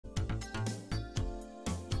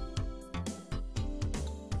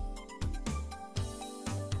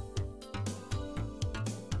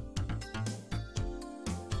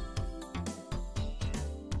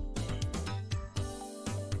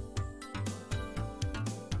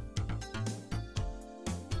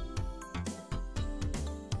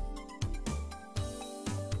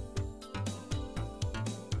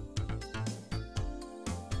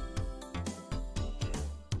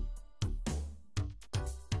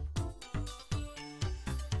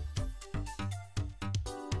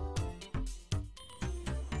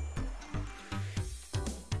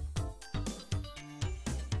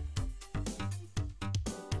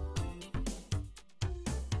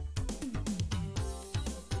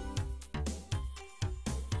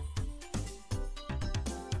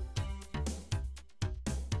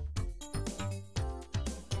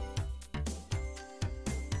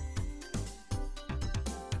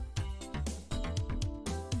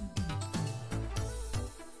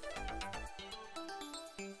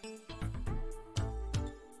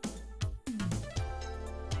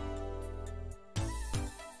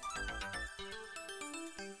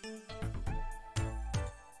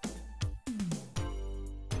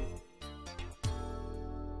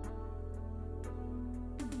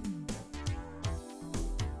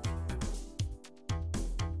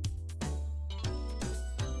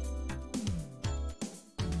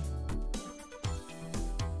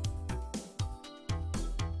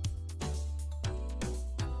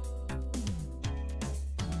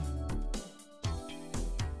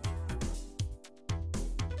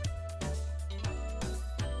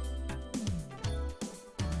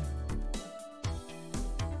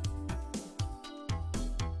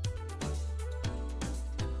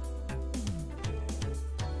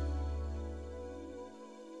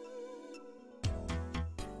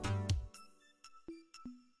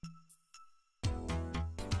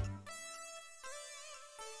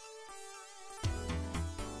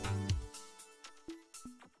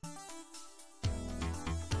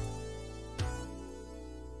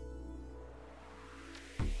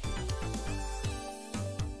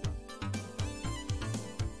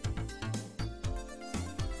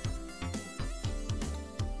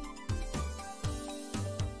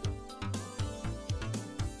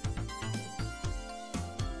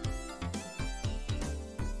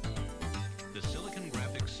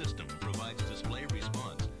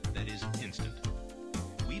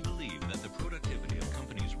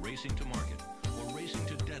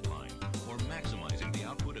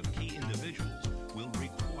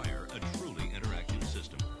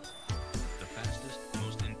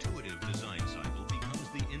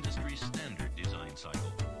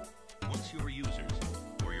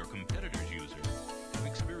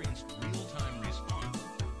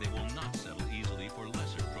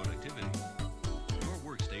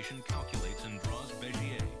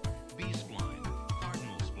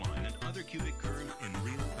cubic curves in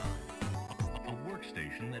real time. A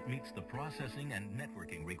workstation that meets the processing and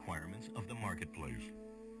networking requirements of the marketplace.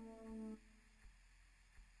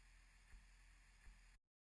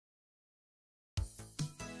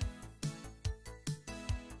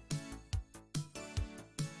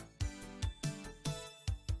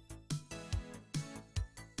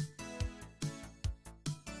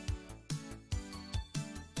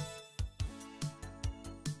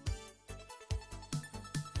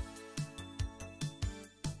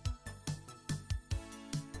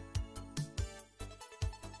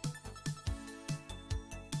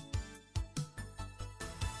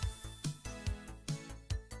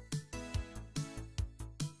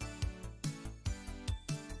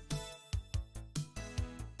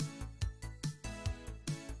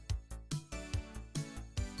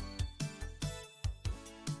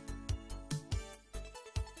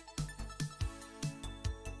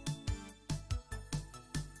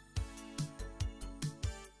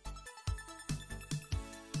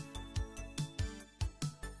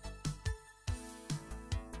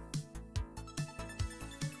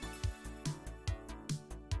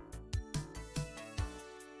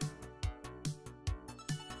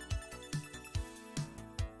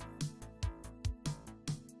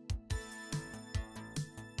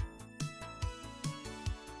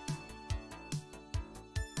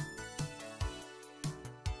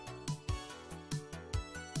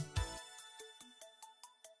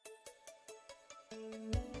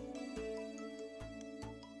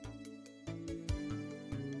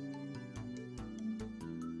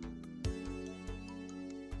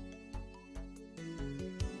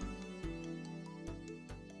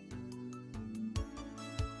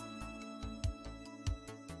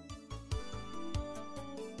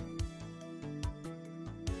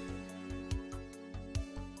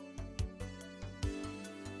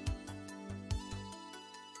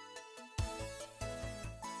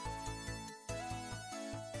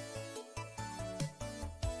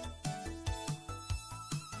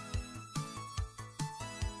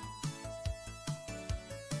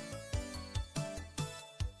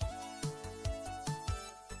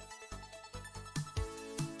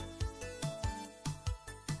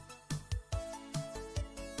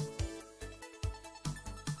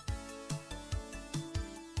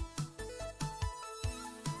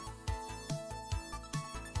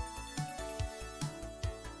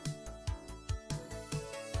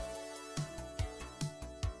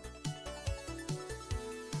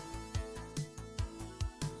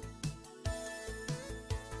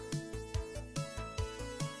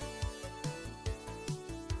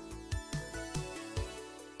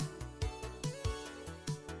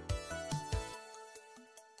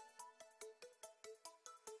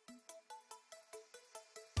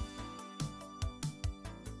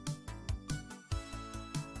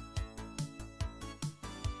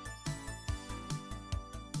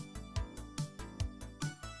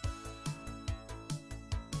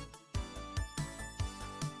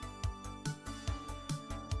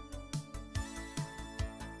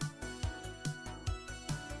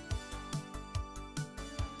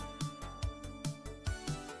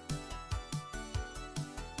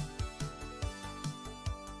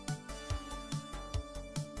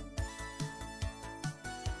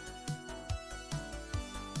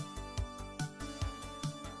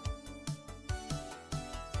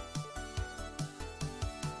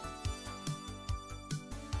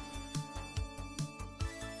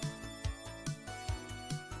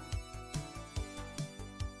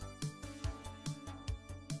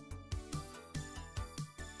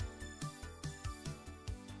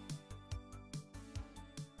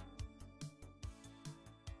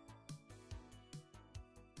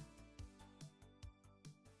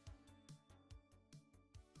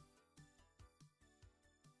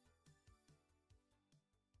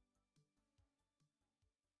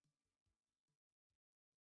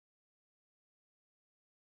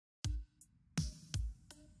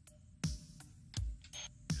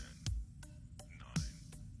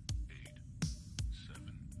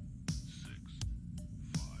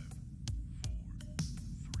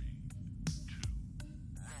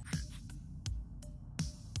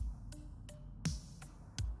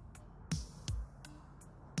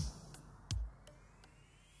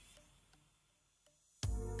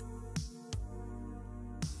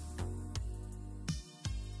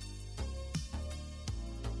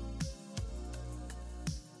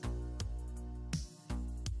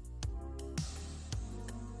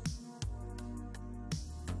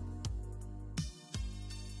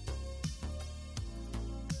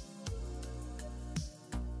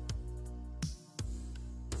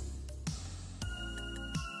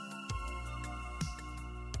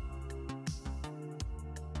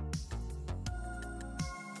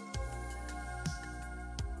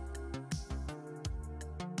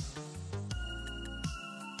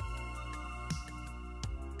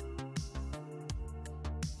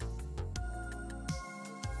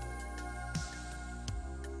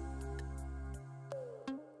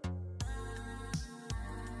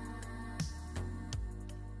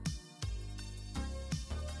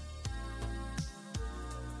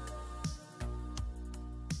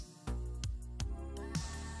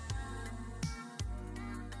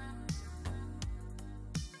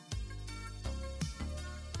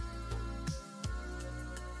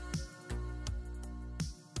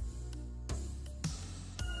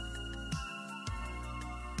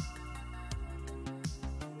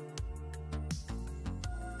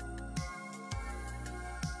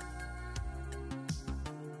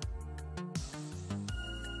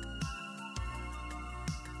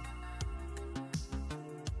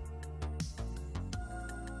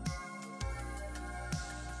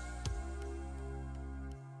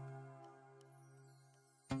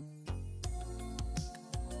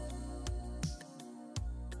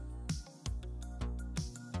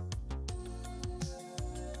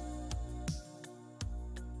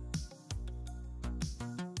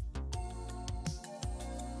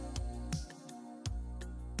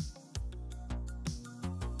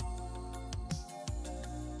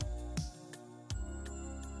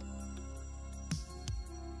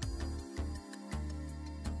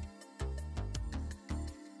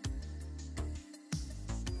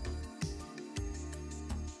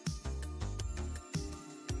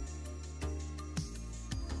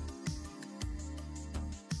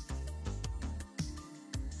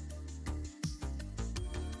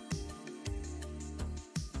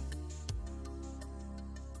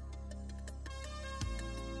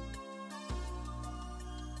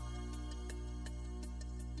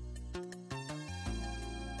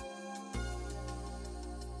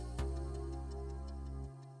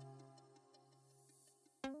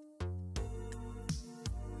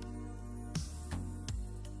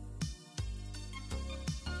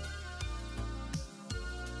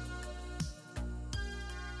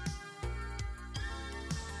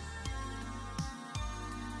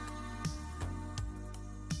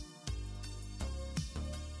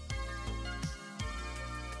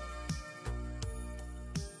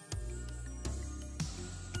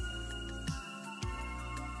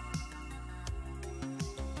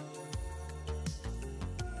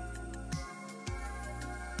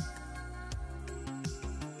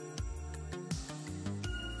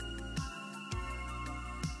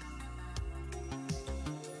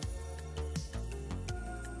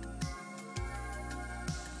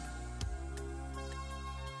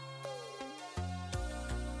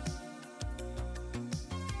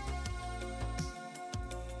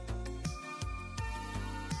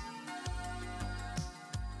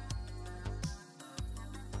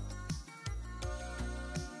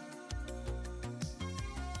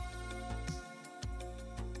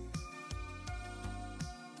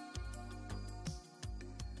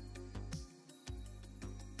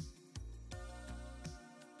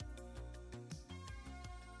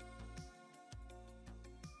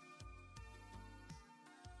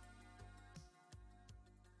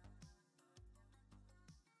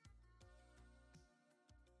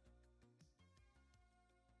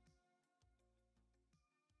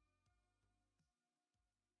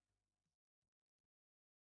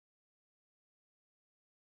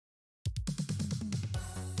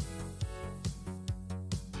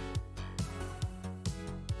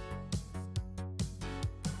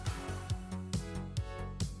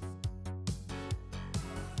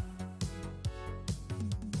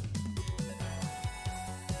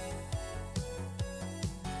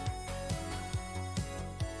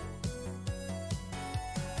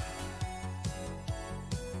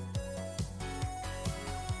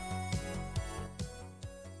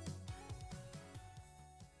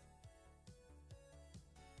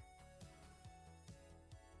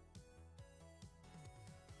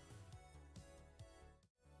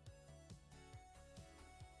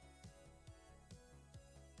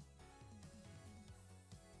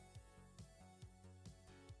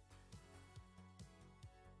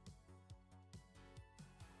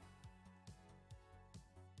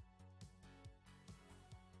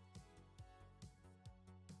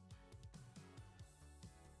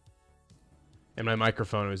 and my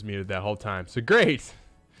microphone was muted that whole time. So great.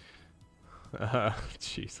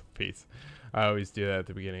 Jeez, peace. I always do that at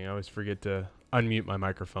the beginning. I always forget to unmute my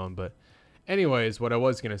microphone. But anyways, what I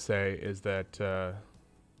was going to say is that I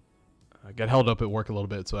got held up at work a little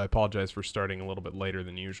bit, so I apologize for starting a little bit later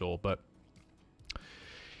than usual. But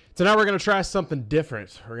tonight we're going to try something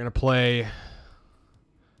different. We're going to play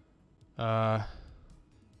some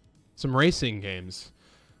racing games.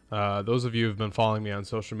 Those of you who have been following me on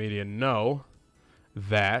social media know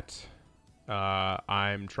that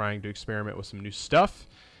I'm trying to experiment with some new stuff,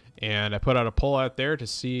 and I put out a poll out there to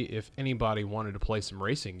see if anybody wanted to play some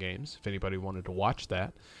racing games, if anybody wanted to watch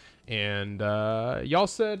that, and y'all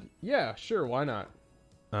said, yeah, sure, why not?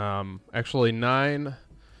 Actually, 90%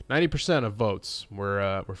 of votes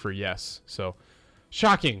were for yes, so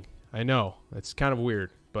shocking. I know, it's kind of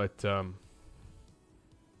weird, but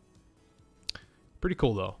pretty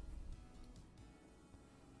cool though.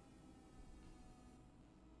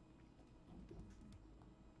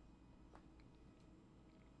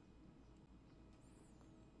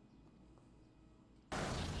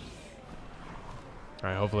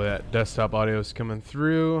 Alright, hopefully that desktop audio is coming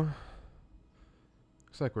through.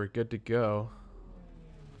 Looks like we're good to go.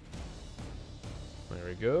 There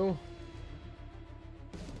we go.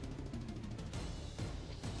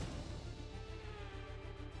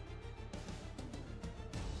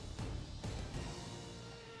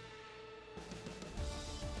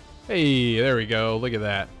 Hey, there we go. Look at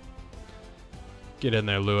that. Get in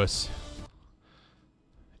there, Lewis.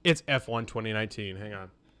 It's F1 2019. Hang on.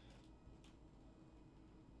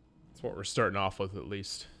 What we're starting off with, at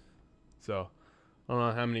least. So I don't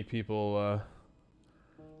know how many people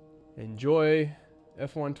enjoy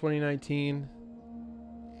F1 2019,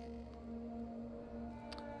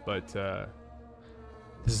 but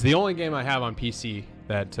this is the only game I have on PC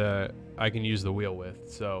that I can use the wheel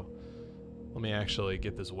with. So let me actually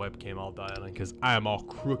get this webcam all dialed in, because I am all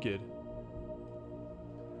crooked.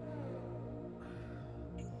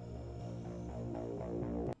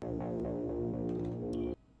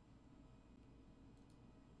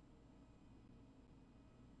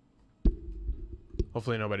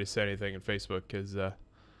 Hopefully nobody said anything in Facebook, because I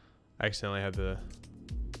accidentally had the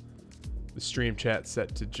stream chat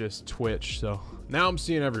set to just Twitch, so now I'm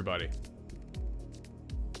seeing everybody.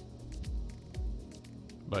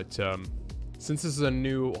 But since this is a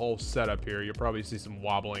new whole setup here, you'll probably see some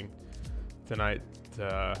wobbling tonight.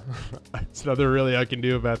 There's nothing really I can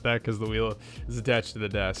do about that because the wheel is attached to the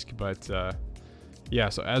desk. But yeah,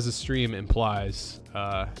 so as the stream implies,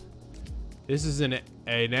 this is a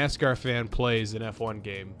NASCAR fan plays an F1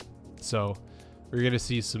 game. So we're going to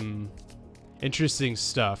see some interesting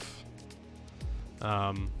stuff.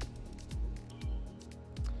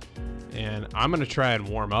 And I'm going to try and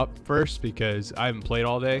warm up first because I haven't played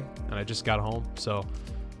all day and I just got home. So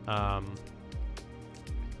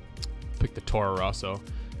pick the Toro Rosso.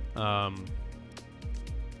 Going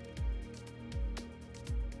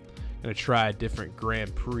to try a different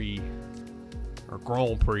Grand Prix, or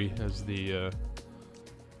Grand Prix as the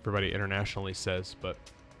everybody internationally says, but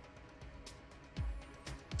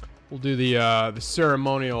we'll do the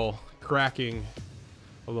ceremonial cracking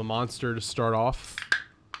of the monster to start off.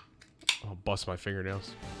 I'll bust my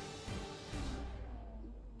fingernails.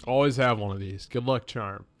 Always have one of these. Good luck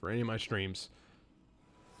charm for any of my streams.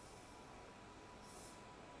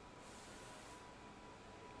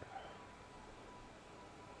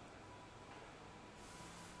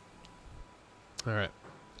 All right.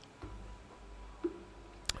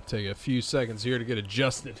 Take a few seconds here to get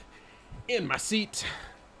adjusted in my seat.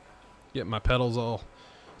 Get my pedals all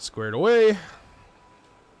squared away.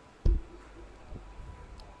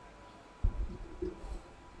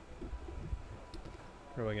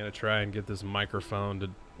 Probably gonna try and get this microphone to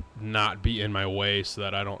not be in my way so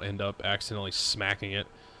that I don't end up accidentally smacking it.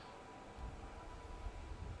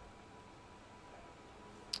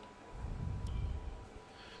 So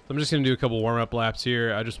I'm just gonna do a couple warm-up laps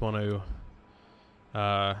here. I just want to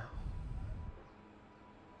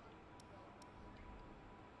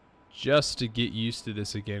just to get used to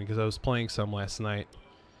this again, because I was playing some last night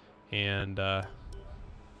and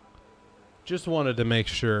just wanted to make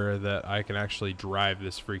sure that I can actually drive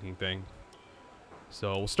this freaking thing.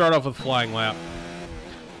 So we'll start off with flying lap.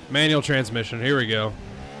 Manual transmission, here we go.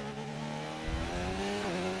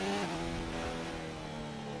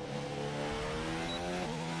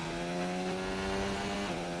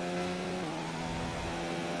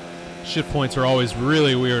 Shift points are always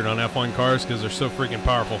really weird on F1 cars because they're so freaking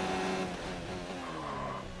powerful.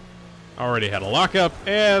 Already had a lockup,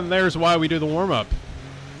 and there's why we do the warm-up.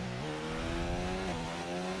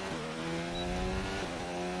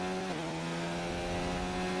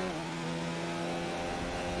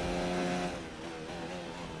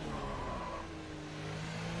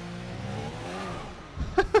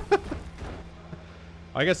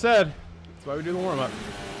 Like I said, that's why we do the warm-up.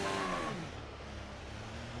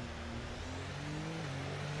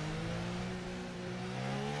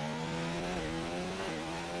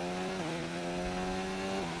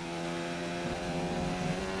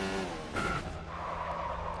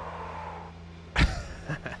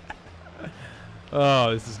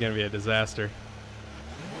 Oh, this is going to be a disaster.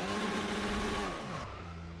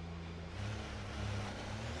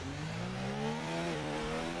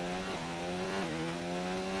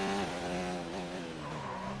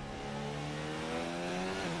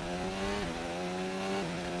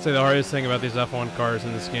 I'd say the hardest thing about these F1 cars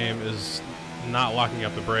in this game is not locking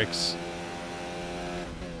up the brakes.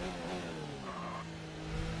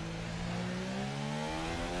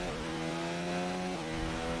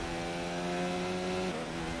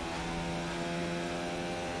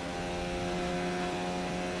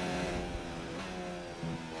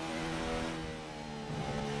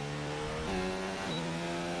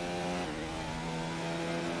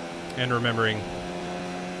 And remembering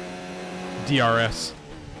DRS.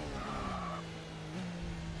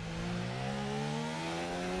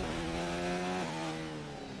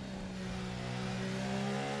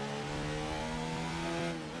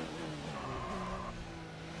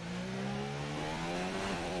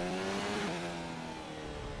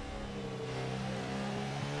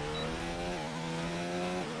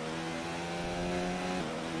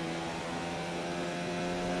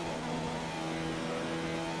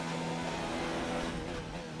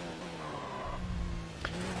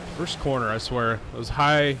 First corner, I swear, those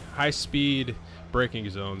high speed braking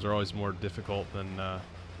zones are always more difficult than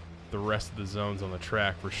the rest of the zones on the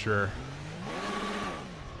track for sure.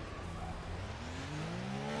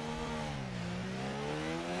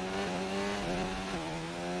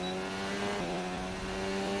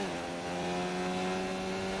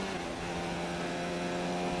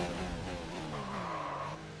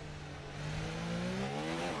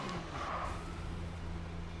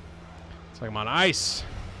 It's like I'm on ice.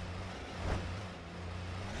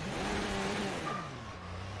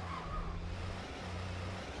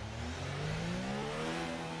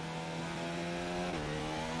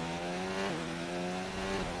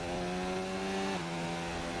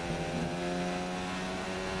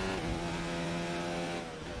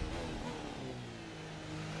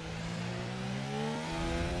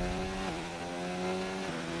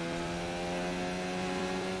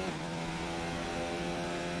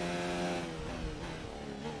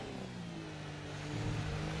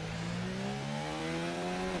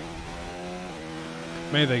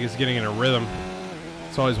 Main thing is getting in a rhythm.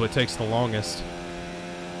 It's always what takes the longest.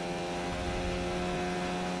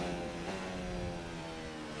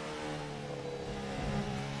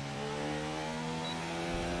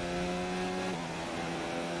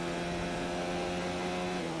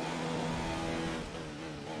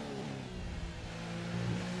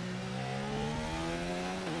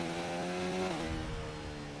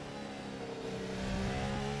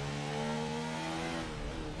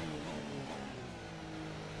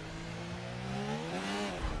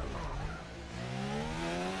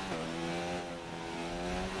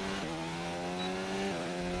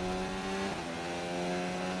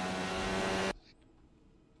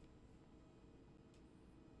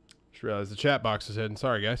 Just realized the chat box is hidden.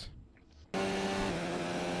 Sorry, guys.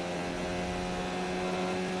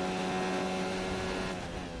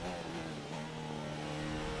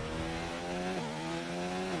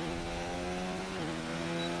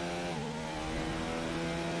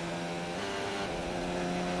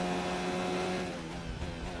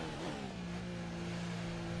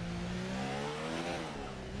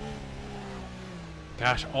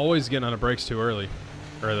 Gosh, always getting on the brakes too early.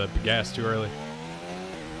 Or the gas too early.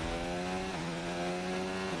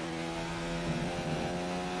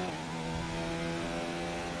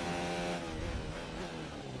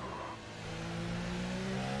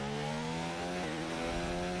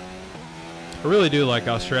 I really do like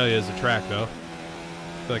Australia as a track, though.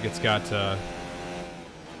 I feel like it's got a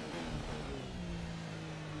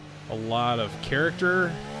lot of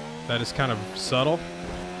character that is kind of subtle.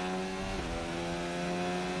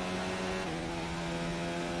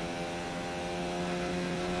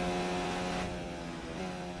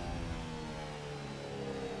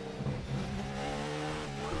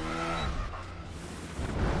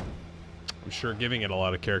 I'm sure giving it a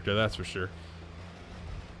lot of character, that's for sure.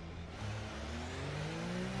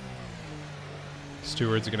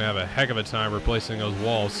 Stewards are going to have a heck of a time replacing those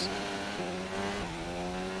walls.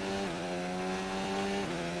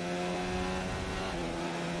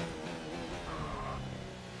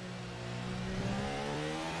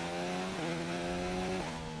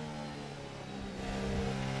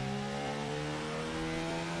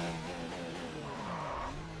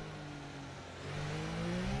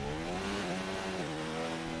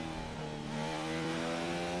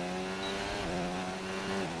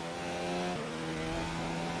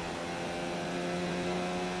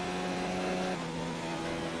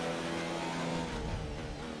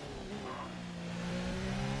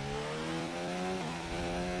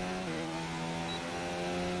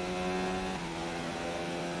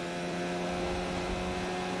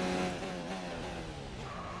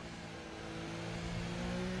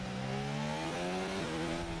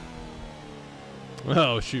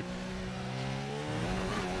 Oh, shoot.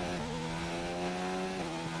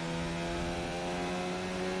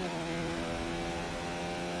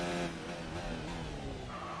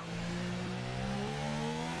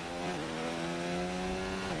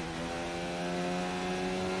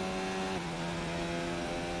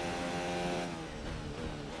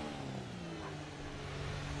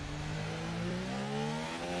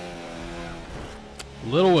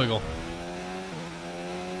 Little wiggle.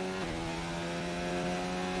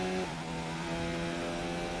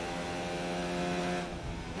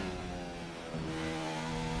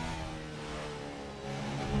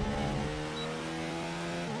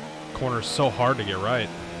 Corner's so hard to get right.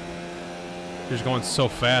 You're just going so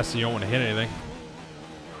fast you don't want to hit anything.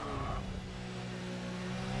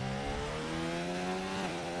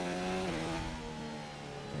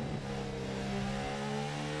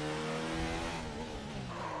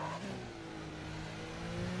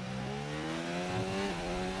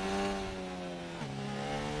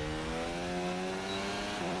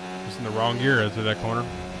 Just in the wrong gear through that corner.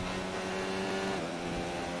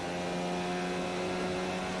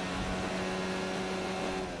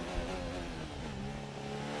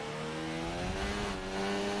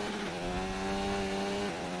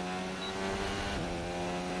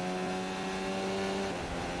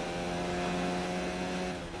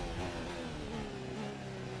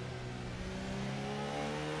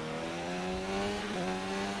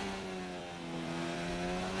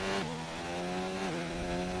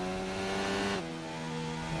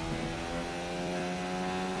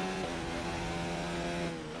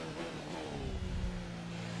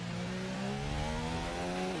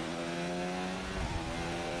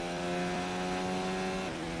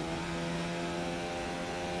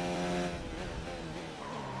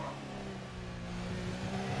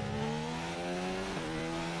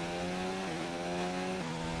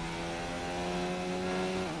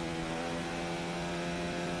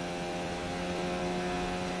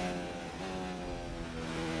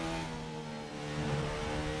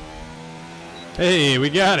 Hey, we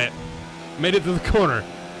got it. Made it to the corner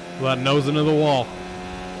without nosing into the wall.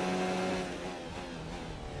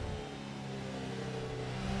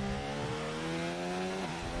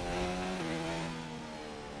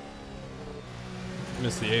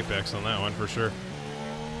 Missed the apex on that one for sure.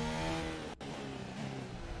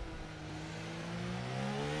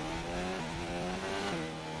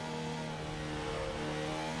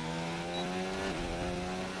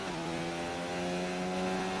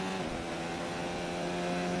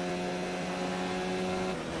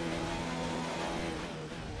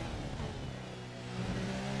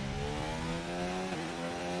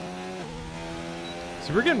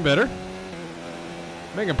 So we're getting better.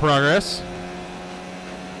 Making progress.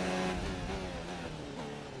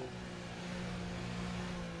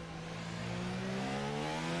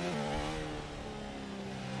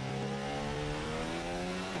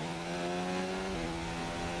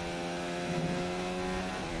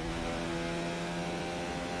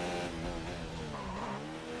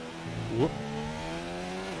 Whoop.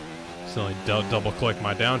 So only double click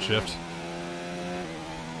my downshift.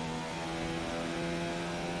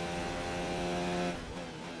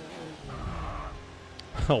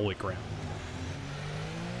 Holy crap.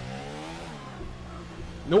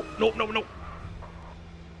 Nope, nope, nope, nope.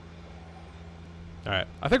 Alright,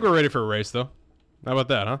 I think we're ready for a race, though. How about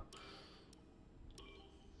that, huh?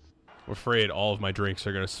 I'm afraid all of my drinks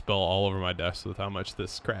are going to spill all over my desk with how much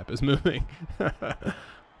this crap is moving. Alright,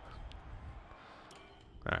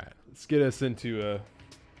 let's get us into a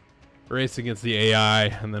race against the AI,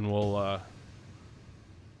 and then we'll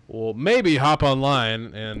maybe hop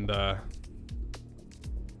online and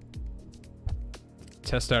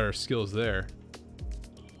test out our skills there.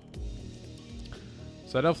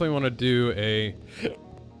 So I definitely want to do a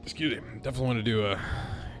excuse me, definitely want to do a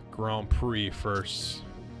Grand Prix first.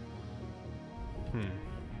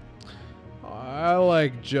 I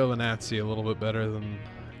like Giovinazzi a little bit better than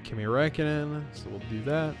Kimi Räikkönen, so we'll do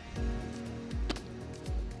that.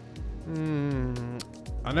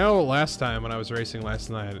 I know last time when I was racing last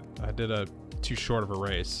night, I did a too short of a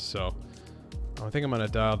race, so I think I'm going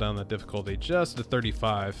to dial down the difficulty just to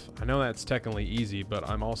 35. I know that's technically easy, but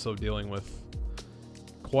I'm also dealing with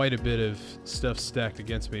quite a bit of stuff stacked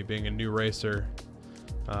against me being a new racer.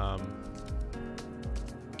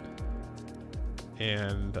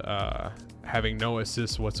 And having no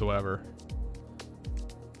assists whatsoever.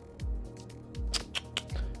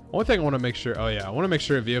 Only thing I want to make sure, I want to make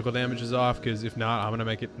sure vehicle damage is off, because if not, I'm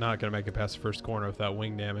not gonna make it past the first corner without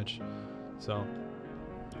wing damage. So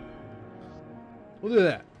we'll do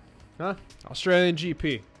that, huh? Australian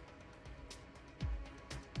GP.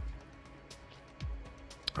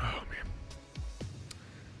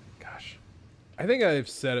 I think I've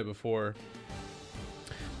said it before,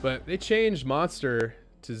 but they changed Monster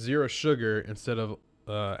to 0 sugar instead of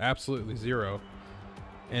absolutely 0.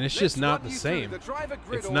 And it's just not the same.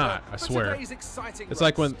 It's not, I swear. It's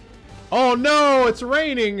like when... Oh no, it's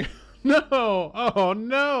raining! No! Oh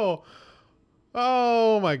no!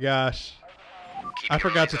 Oh my gosh. I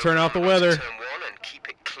forgot to turn off the weather.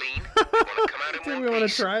 Do we want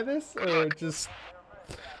to try this? Or just...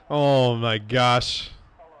 Oh my gosh.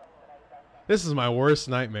 This is my worst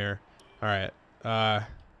nightmare. Alright.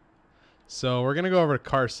 So we're going to go over to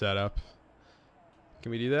car setup.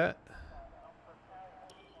 Can we do that?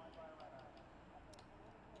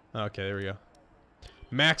 Okay, there we go.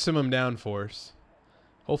 Maximum downforce.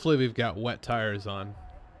 Hopefully we've got wet tires on.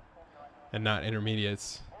 And not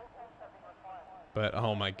intermediates. But,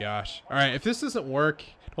 oh my gosh. Alright, if this doesn't work,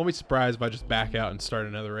 don't be surprised if I just back out and start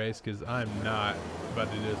another race, because I'm not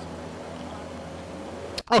about to do this.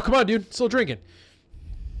 Oh, come on, dude. Still drinking.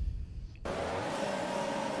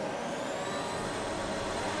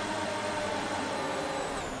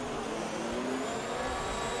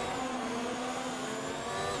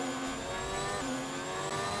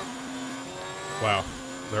 Wow.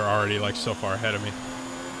 They're already, like, so far ahead of me.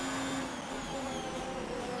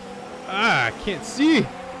 Ah, I can't see.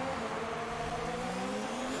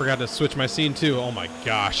 Forgot to switch my scene, too. Oh, my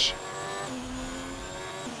gosh.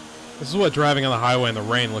 This is what driving on the highway in the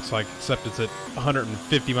rain looks like, except it's at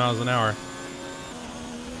 150 miles an hour.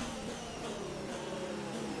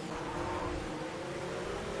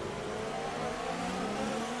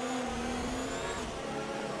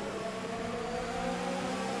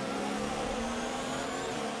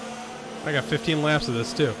 I got 15 laps of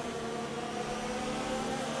this, too.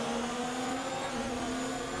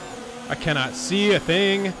 I cannot see a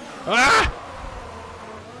thing. Ah!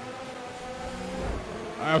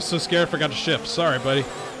 I was so scared I forgot to shift. Sorry, buddy.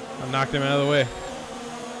 I knocked him out of the way.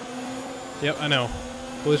 Yep, I know.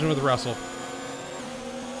 Collision with Russell.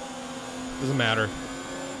 Doesn't matter.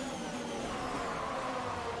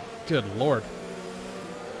 Good Lord.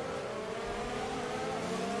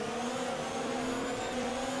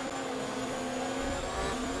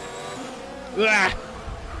 Ah!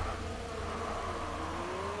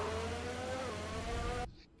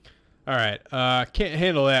 Alright, can't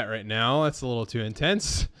handle that right now. That's a little too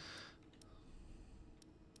intense.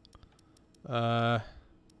 Retire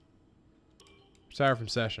from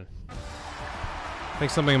session. I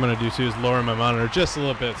think something I'm going to do too is lower my monitor just a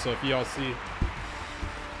little bit, so if y'all see...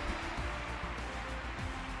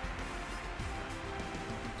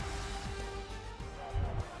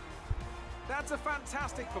 That's a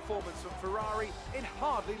fantastic performance from Ferrari. It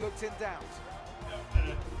hardly looked in doubt.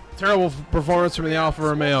 Terrible performance from the Alfa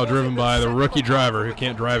Romeo, driven by the rookie driver who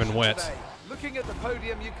can't drive in wet. Looking at the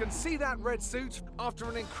podium, you can see that red suit. After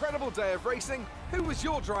an incredible day of racing, who was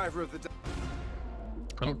your driver of the day?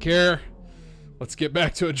 I don't care. Let's get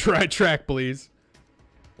back to a dry track, please.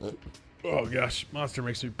 Oh gosh, Monster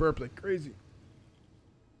makes me burp like crazy.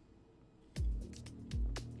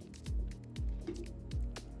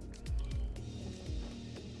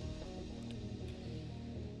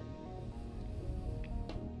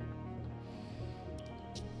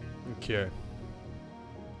 Okay.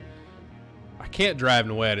 I can't drive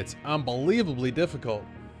in wet. It's unbelievably difficult.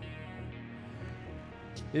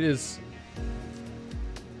 It is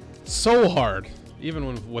so hard,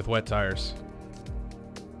 even with wet tires.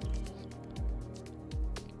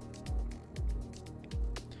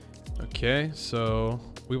 Okay, so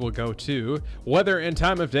we will go to weather and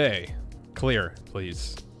time of day. Clear,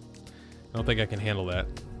 please. I don't think I can handle that.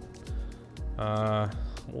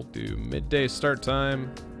 We'll do midday start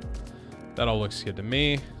time. That all looks good to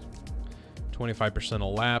me. 25% a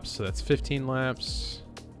lap, so that's 15 laps.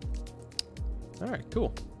 All right,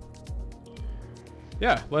 cool.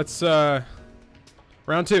 Yeah, let's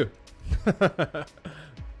round 2.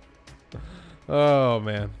 Oh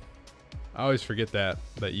man, I always forget that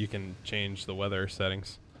you can change the weather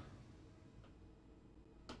settings.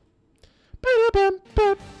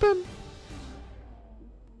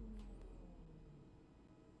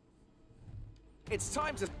 It's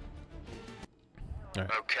time to... Right.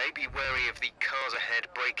 Okay, be wary of the cars ahead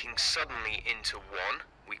braking suddenly into one.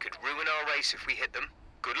 We could ruin our race if we hit them.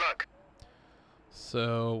 Good luck.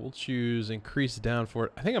 So we'll choose increased downforce.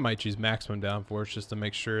 I think I might choose maximum downforce just to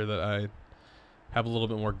make sure that I have a little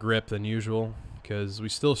bit more grip than usual, because we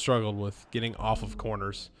still struggled with getting off of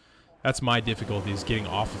corners. That's my difficulty, is getting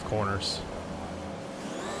off of corners.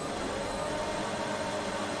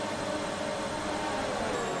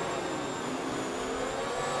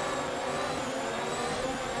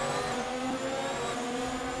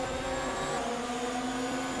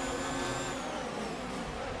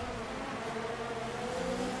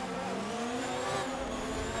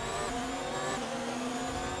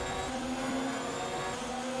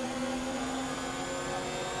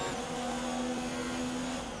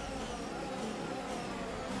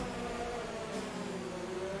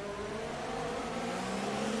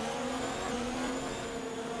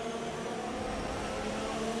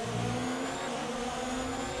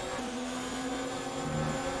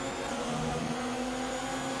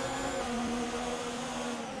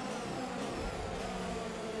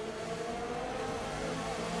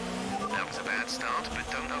 bad start,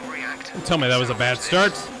 but don't overreact. Don't tell me that was a bad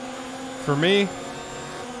start. For me,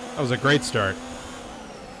 that was a great start.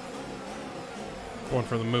 Going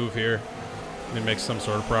for the move here. Let me make some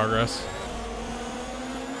sort of progress.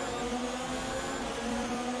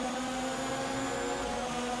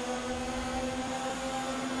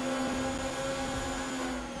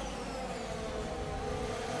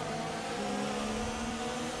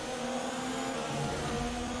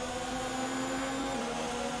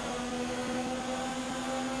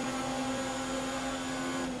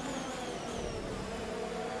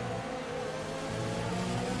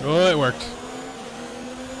 Oh, it worked.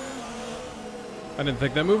 I didn't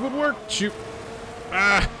think that move would work. Shoot.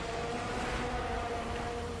 Ah.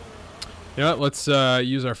 You know what? Let's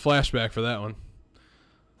use our flashback for that one.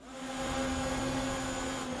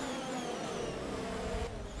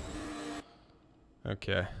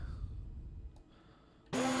 Okay.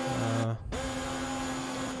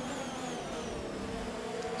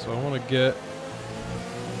 So I want to get...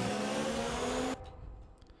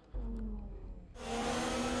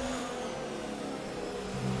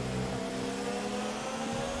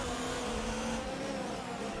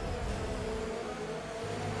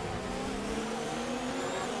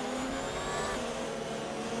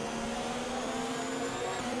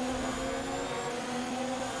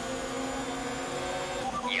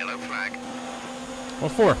 Yellow flag.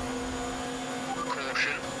 What for?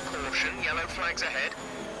 Caution, caution, yellow flags ahead.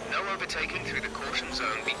 No overtaking through the caution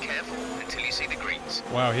zone. Be careful until you see the greens.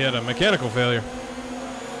 Wow, he had a mechanical failure.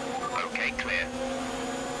 Okay, clear.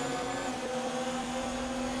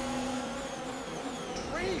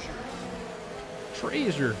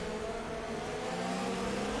 Treasure.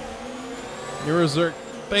 Eurozerk,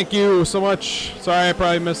 thank you so much. Sorry, I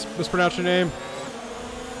probably mispronounced your name.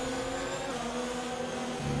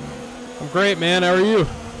 I'm great, man. How are you?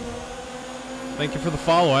 Thank you for the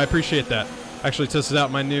follow. I appreciate that. Actually tested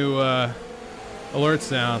out my new alert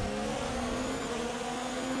sound.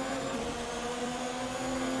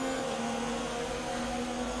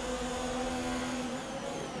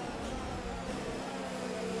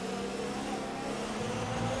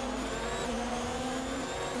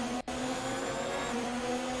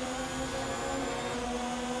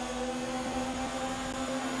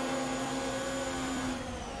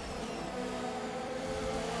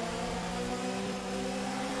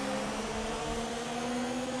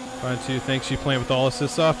 Fine too. Thanks. You playing with all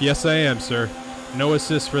assists off? Yes, I am, sir. No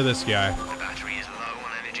assists for this guy. The battery is low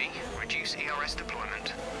on energy. Reduce ERS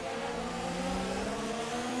deployment.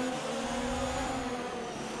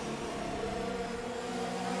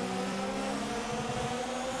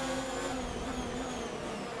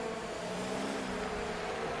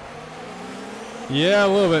 Yeah, a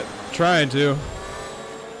little bit. Trying to.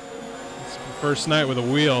 It's the first night with a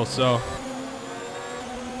wheel, so.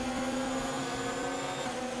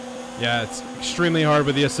 Yeah, it's extremely hard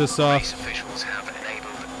with the assists off. Race officials have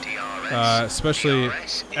enabled DRS. Especially DRS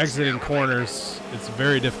is exiting now corners. It's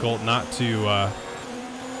very difficult not to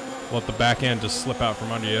let the back end just slip out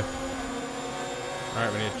from under you.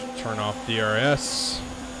 Alright, we need to turn off DRS.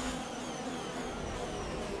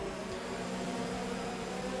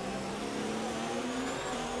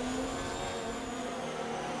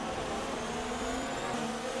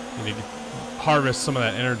 We need to harvest some of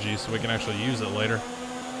that energy so we can actually use it later.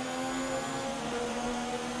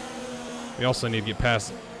 We also need to get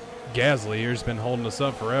past Gasly. He's been holding us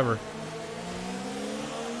up forever.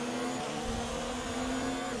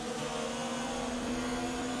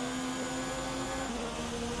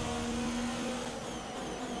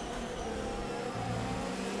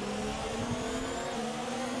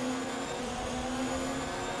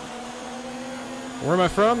 Where am I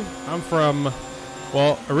from? I'm from,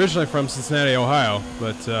 well, originally from Cincinnati, Ohio,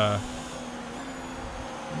 but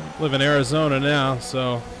live in Arizona now,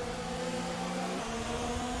 so...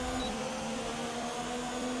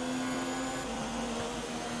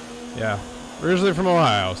 Yeah, originally from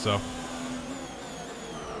Ohio, so.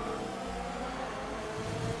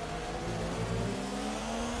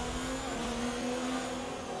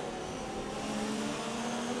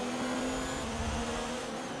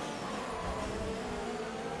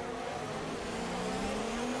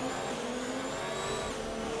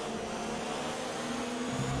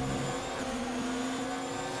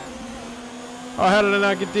 Oh, how did I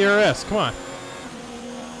not get DRS? Come on.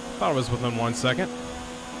 Thought it was within 1 second.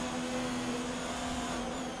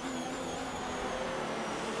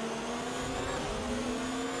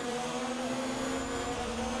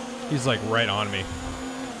 He's like right on me.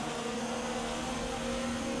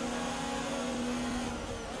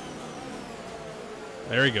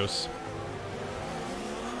 There he goes.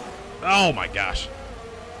 Oh my gosh.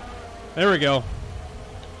 There we go.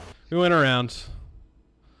 We went around.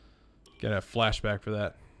 Get a flashback for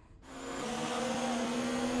that.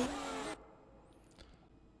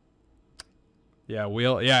 Yeah,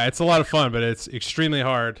 yeah, it's a lot of fun, but it's extremely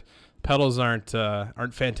hard. Pedals aren't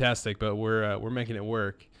fantastic, but we're making it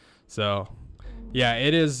work. So, yeah,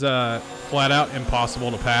 it is flat out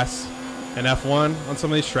impossible to pass an F1 on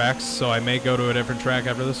some of these tracks. So I may go to a different track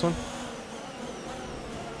after this one.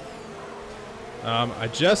 I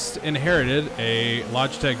just inherited a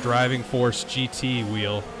Logitech Driving Force GT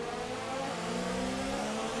wheel.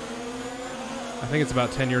 I think it's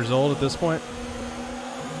about 10 years old at this point.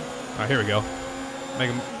 All right, here we go.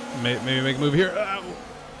 Maybe make a move here. Ow.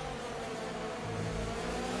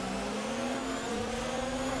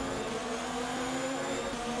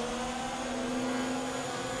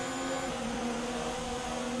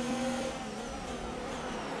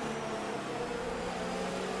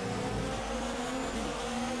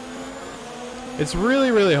 It's really,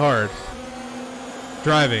 really hard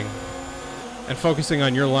driving and focusing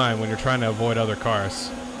on your line when you're trying to avoid other cars.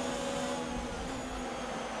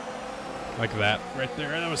 Like that right there.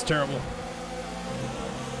 That was terrible.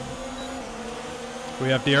 We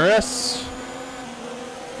have DRS.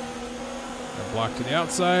 Got blocked to the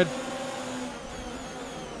outside.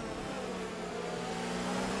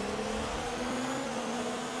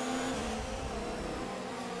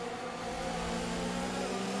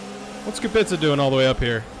 What's Kapitza doing all the way up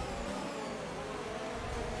here?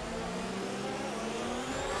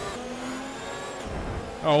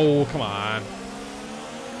 Oh, come on.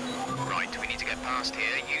 Right, we need to get past here.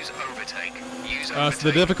 Use overtake. Use overtake. So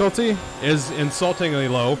the difficulty is insultingly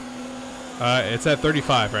low. It's at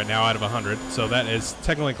 35 right now out of 100, so that is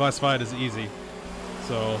technically classified as easy.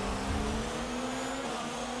 So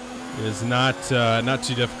it is not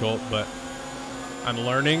too difficult, but I'm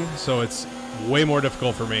learning, so it's way more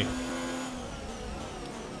difficult for me.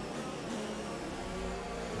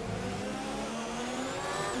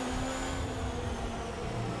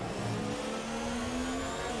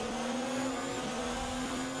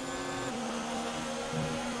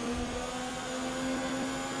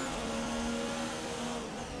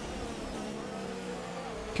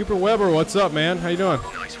 Cooper Weber, what's up, man? How you doing?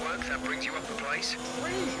 Nice work. That brings you up a place.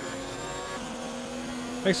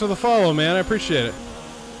 Thanks for the follow, man. I appreciate it.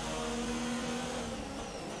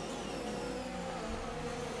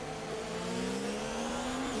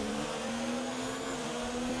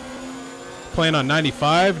 Playing on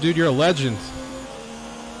 95? Dude, you're a legend.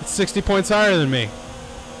 It's 60 points higher than me.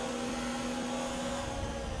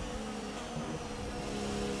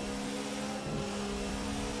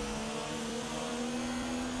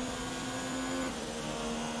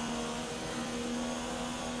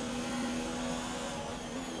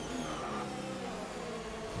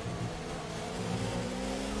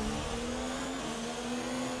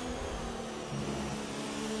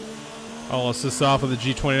 All assists off of the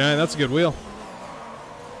G29. That's a good wheel.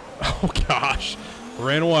 Oh, gosh.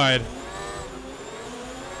 Ran wide.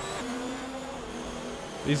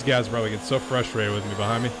 These guys probably get so frustrated with me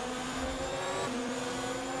behind me.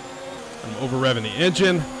 I'm over-revving the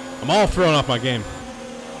engine. I'm all thrown off my game.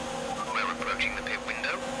 We're approaching the pit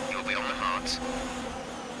window. You'll be on the hards.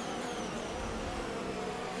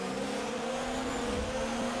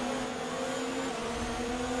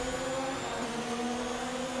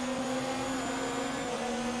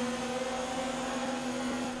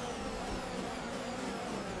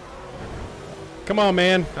 Come on,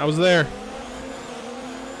 man. I was there.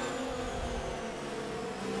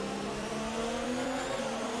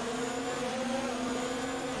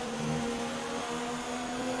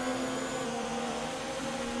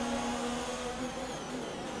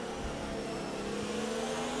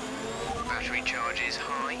 Battery charge is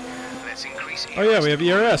high. Let's increase ERS. Oh, yeah, we have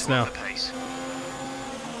ERS now. Pace.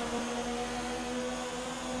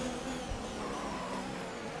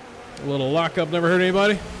 A little lockup never hurt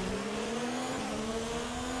anybody.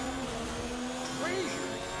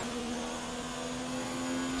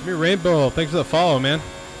 Jimmy Rainbow, thanks for the follow, man.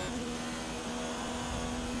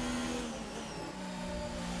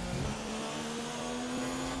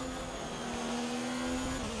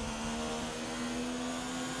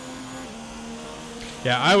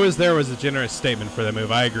 Yeah, I was there was a generous statement for that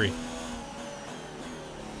move. I agree.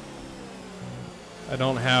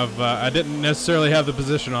 I didn't necessarily have the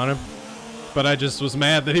position on him, but I just was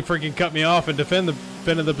mad that he freaking cut me off and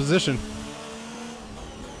defended the position.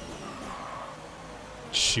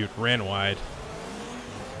 Shoot, ran wide.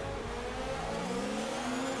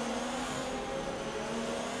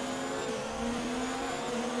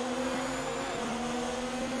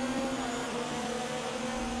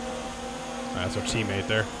 That's our teammate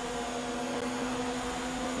there.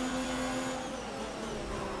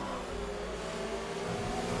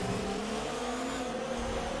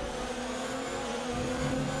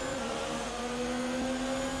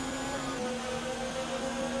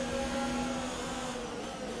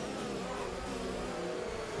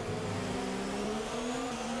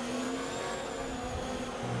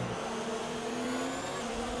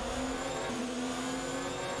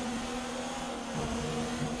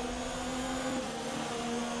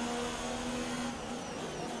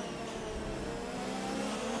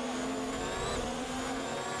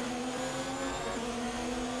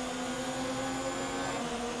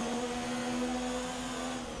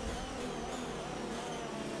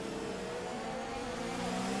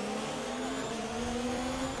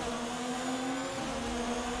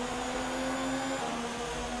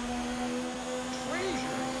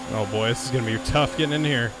 Oh boy, this is gonna be tough getting in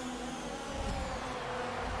here.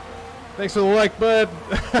 Thanks for the like, bud.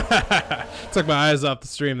 Took my eyes off the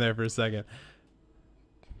stream there for a second.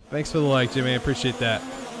 Thanks for the like, Jimmy. I appreciate that.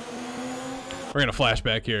 We're gonna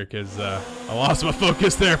flashback here because I lost my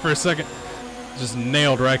focus there for a second. Just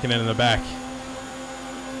nailed Raikkonen in the back.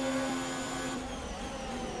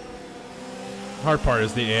 The hard part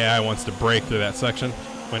is the AI wants to break through that section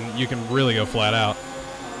when you can really go flat out.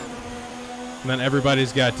 And then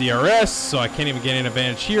everybody's got DRS, so I can't even get an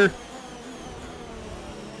advantage here.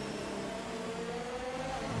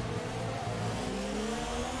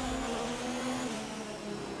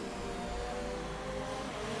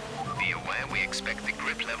 Be aware we expect the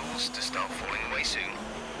grip levels to start falling away soon.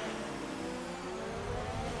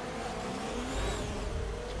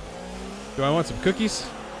 Do I want some cookies?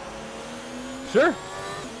 Sure.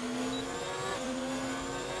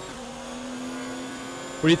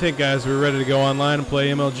 What do you think, guys? We're ready to go online and play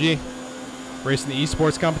MLG? Racing the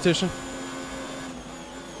esports competition?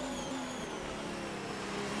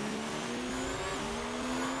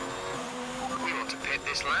 We want to pit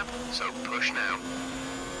this lap, so push now.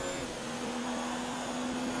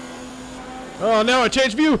 Oh no, I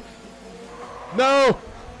changed view! No!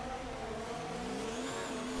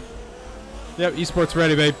 Yep, esports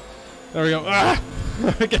ready, babe. There we go. Ah!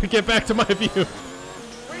 I gotta get back to my view.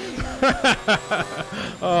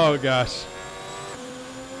 Oh gosh.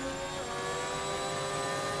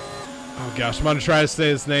 Oh gosh, I'm gonna try to say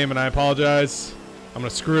his name and I apologize. I'm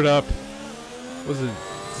gonna screw it up. What was it?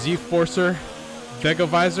 Z-Forcer?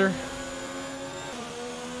 Vegavisor?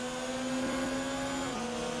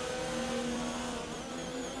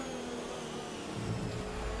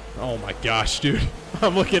 Oh my gosh, dude.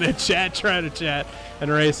 I'm looking at chat, trying to chat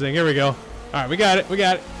and racing. Here we go. Alright, we got it. We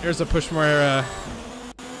got it. Here's a push more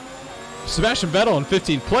Sebastian Vettel in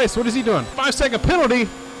 15th place. What is he doing? 5-second penalty.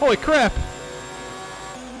 Holy crap.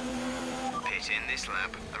 Pit in this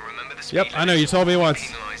lap, and remember the speed Yep, I know. You told me once.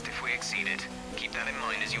 penalized if we exceed it. Keep that in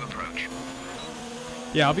mind as you approach.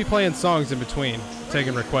 Yeah, I'll be playing songs in between.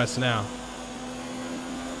 Taking requests now.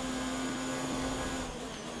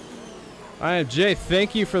 I am Jay.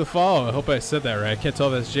 Thank you for the follow. I hope I said that right. I can't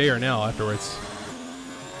tell if that's Jay or Nell afterwards.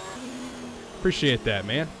 Appreciate that,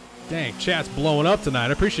 man. Dang, chat's blowing up tonight.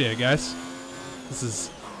 I appreciate it, guys. This is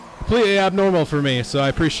completely abnormal for me, so I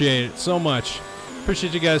appreciate it so much.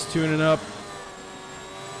 Appreciate you guys tuning in. The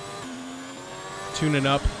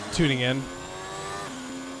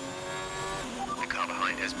car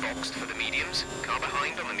behind has boxed for the mediums. Car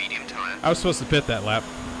behind on the medium tire. I was supposed to pit that lap.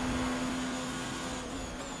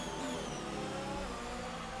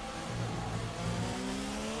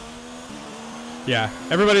 Yeah,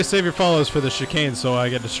 everybody save your follows for the chicane so I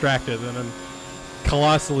get distracted and then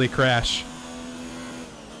colossally crash.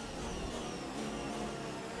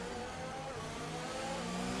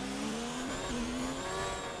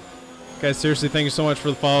 Guys, seriously, thank you so much for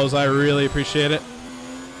the follows. I really appreciate it.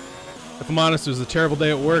 If I'm honest, it was a terrible day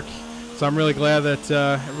at work, so I'm really glad that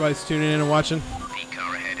everybody's tuning in and watching. The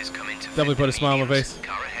car ahead is coming to Definitely put a smile on my face.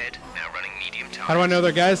 Car ahead, now running medium tires. How do I know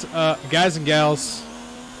they're guys? Guys and gals,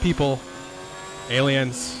 people,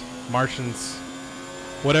 aliens, Martians,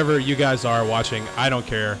 whatever you guys are watching, I don't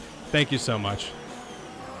care. Thank you so much.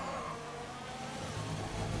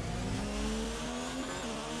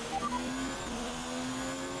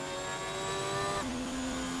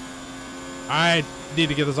 I need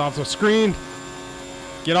to get this off the screen.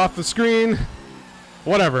 Get off the screen.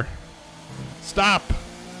 Whatever. Stop.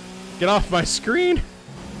 Get off my screen.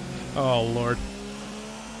 Oh, Lord.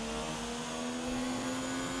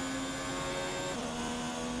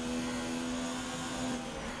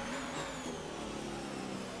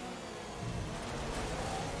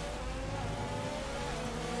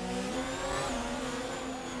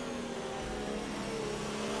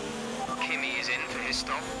 Kimmy is in for his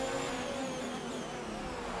stop.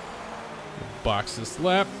 Box this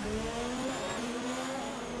lap.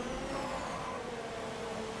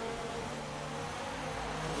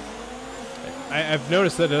 I've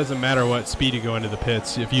noticed that it doesn't matter what speed you go into the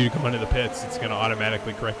pits. If you go into the pits, it's going to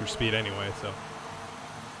automatically correct your speed anyway. So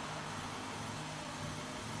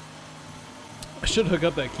I should hook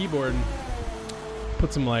up that keyboard and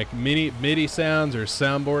put some like MIDI sounds or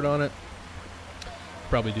soundboard on it.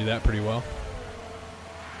 Probably do that pretty well.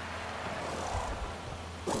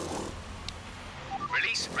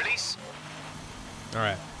 Release. All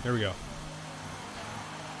right, here we go.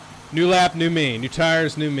 New lap, new me. New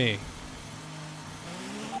tires, new me.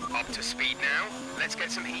 Up to speed now. Let's get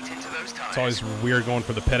some heat into those tires. It's always weird going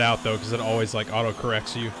for the pit out though, because it always like auto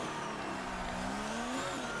corrects you.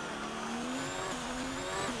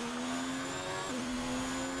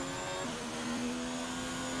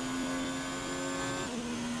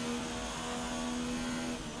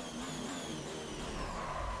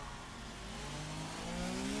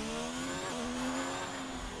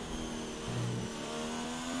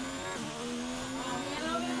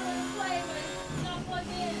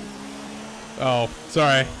 Oh,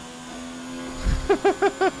 sorry. That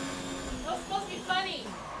was supposed to be funny.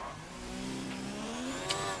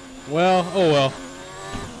 Well, oh well.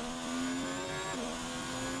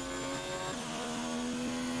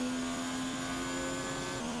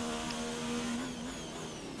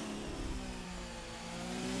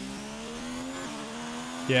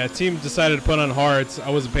 Yeah, team decided to put on hearts.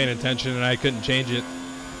 I wasn't paying attention and I couldn't change it.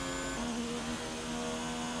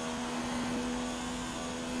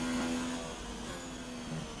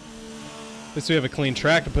 At least we have a clean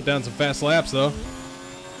track to put down some fast laps, though.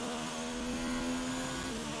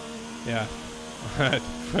 Yeah.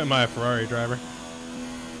 Am I a Ferrari driver?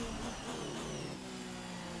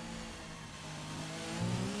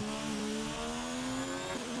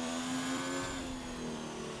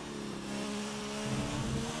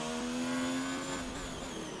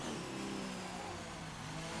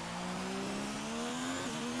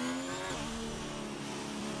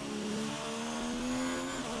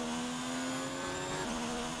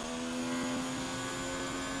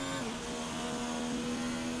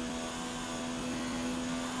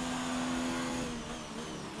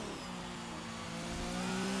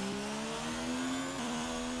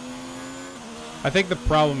 I think the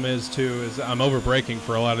problem is, too, is I'm over-braking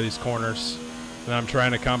for a lot of these corners. And I'm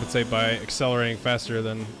trying to compensate by accelerating faster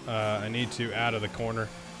than I need to out of the corner.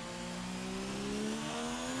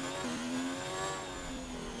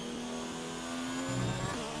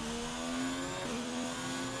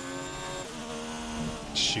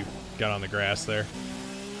 Shoot, got on the grass there.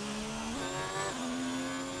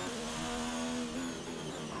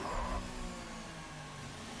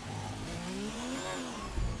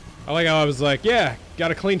 I like how I was like, yeah,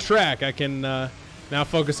 got a clean track. I can now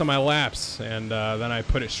focus on my laps. And then I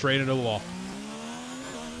put it straight into the wall.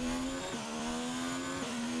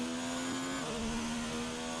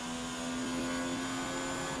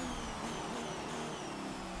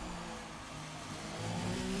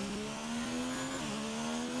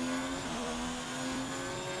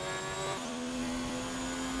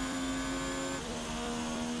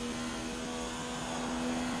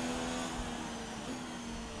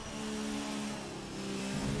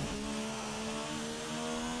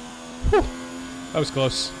 Whew. That was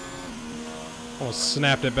close. Almost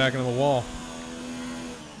snapped it back into the wall.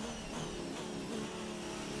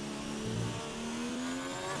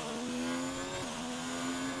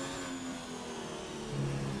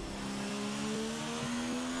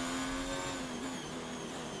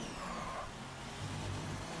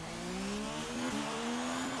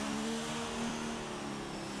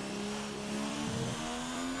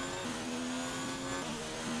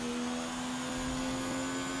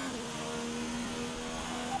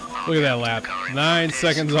 Look at that lap. 9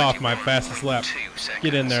 seconds off my fastest lap.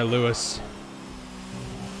 Get in there, Lewis.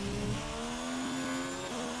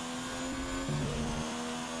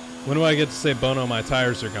 When do I get to say, Bono, my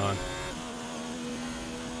tires are gone?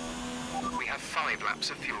 We have 5 laps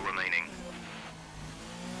of fuel remaining.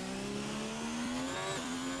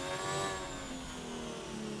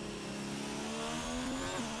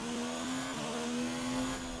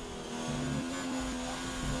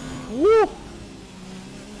 Woo!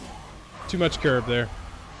 Too much curb there.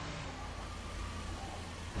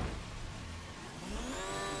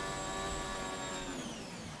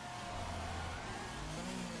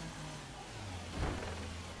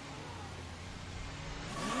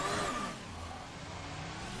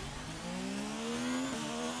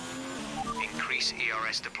 Increase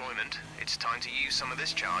ERS deployment. It's time to use some of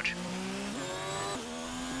this charge.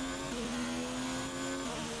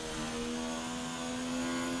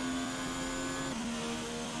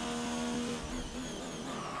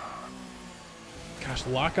 Gosh,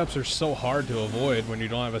 lockups are so hard to avoid when you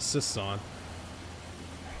don't have assists on.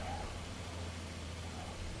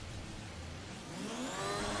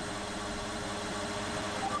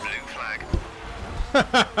 Blue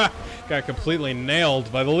flag. Got completely nailed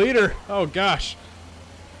by the leader. Oh gosh.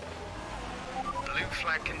 Blue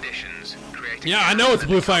flag conditions create. Yeah, I know it's a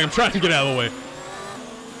blue flag. I'm trying to get out of the way.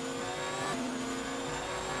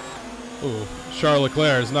 Ooh, Charles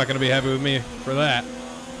Leclerc is not going to be happy with me for that.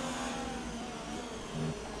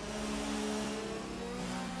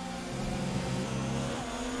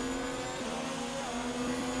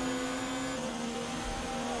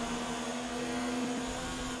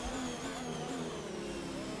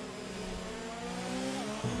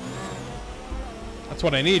 That's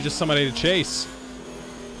what I need, just somebody to chase.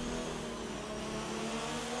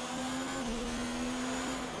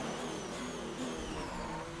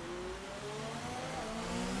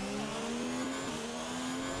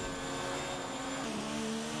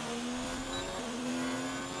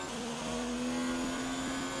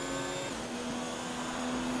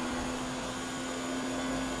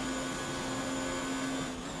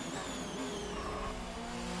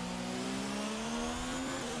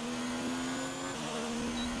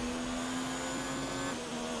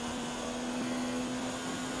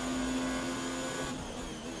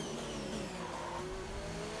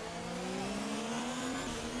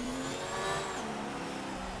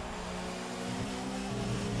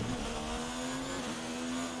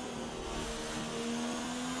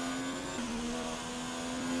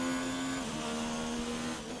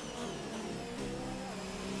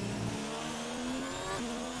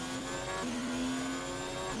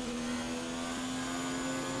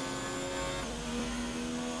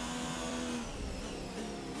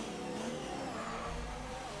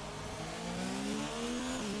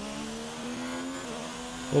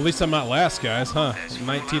 Well, at least I'm not last, guys, huh? There's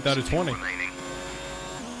 19th out of 20. remaining.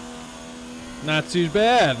 Not too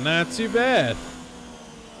bad, not too bad.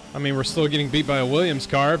 I mean, we're still getting beat by a Williams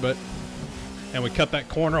car, but... And we cut that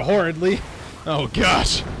corner horridly. Oh,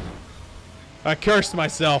 gosh. I cursed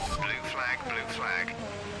myself. Blue flag, blue flag.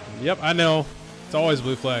 Yep, I know. It's always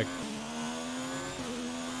blue flag.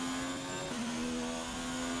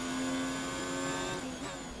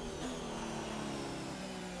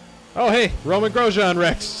 Oh, hey, Roman Grosjean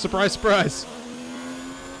wrecked. Surprise, surprise.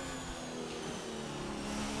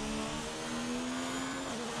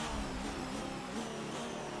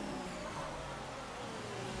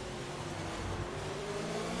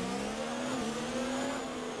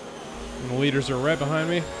 And the leaders are right behind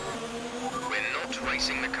me. We're not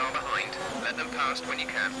racing the car behind. Let them past when you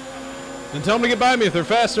can. Then tell them to get by me if they're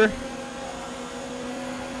faster.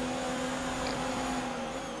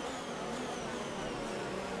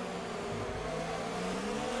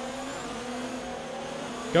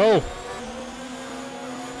 Go.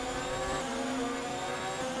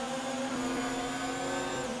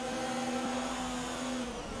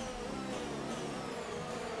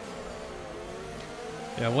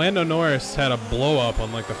 Yeah, Lando Norris had a blow up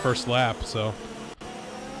on like the first lap, so.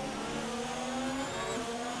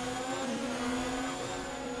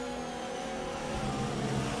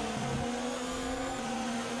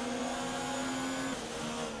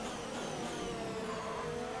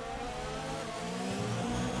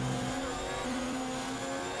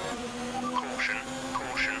 Caution,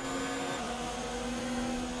 caution.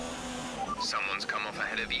 Someone's come off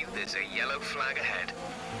ahead of you. There's a yellow flag ahead.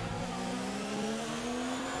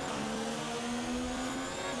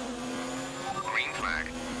 Green flag.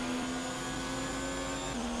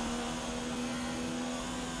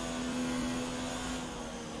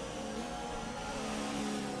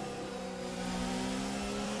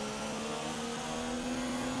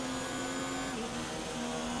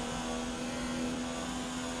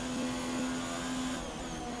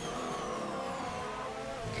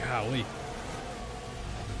 Golly.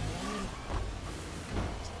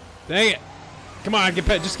 Dang it. Come on,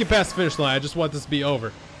 just get past the finish line. I just want this to be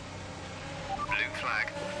over. Blue flag.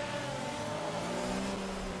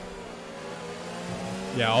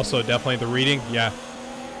 Yeah, also definitely the reading. Yeah.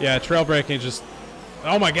 Yeah, trail braking just...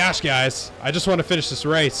 Oh my gosh, guys. I just want to finish this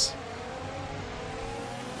race.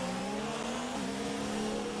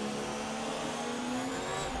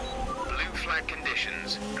 Blue flag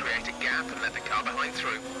conditions. Create a gap and let the car behind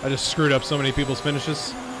through. I just screwed up so many people's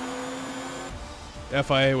finishes.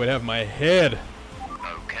 FIA would have my head.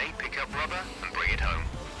 Okay, pick up rubber and bring it home.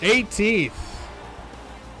 18th.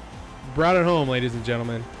 Brought it home, ladies and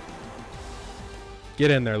gentlemen. Get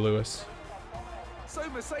in there, Lewis. So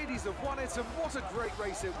Mercedes have won it, and what a great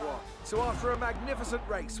race it was. So after a magnificent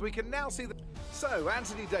race, we can now see the... So,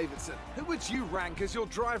 Anthony Davidson, who would you rank as your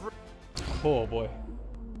driver? Oh, boy.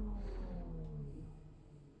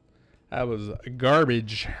 That was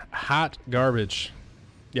garbage. Hot garbage.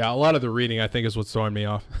 Yeah, a lot of the reading, I think, is what's throwing me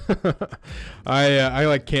off. I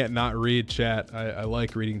like can't not read chat. I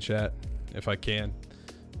like reading chat if I can.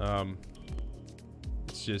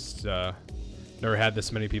 It's just never had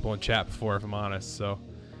this many people in chat before, if I'm honest. So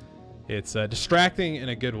it's distracting in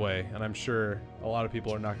a good way, and I'm sure a lot of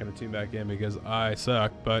people are not going to tune back in because I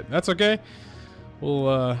suck. But that's okay.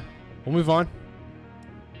 We'll move on.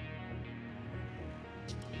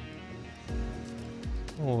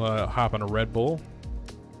 We'll hop on a Red Bull.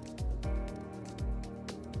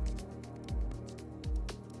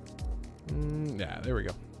 Yeah, there we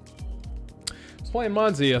go. I was playing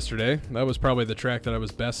Monza yesterday. That was probably the track that I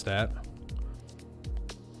was best at.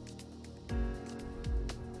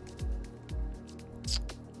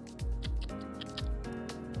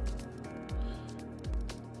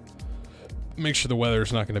 Make sure the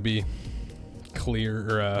weather's not going to be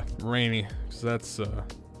clear or rainy, because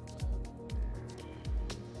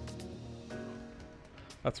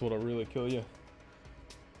that's what'll really kill you.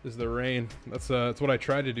 Is the rain. That's what I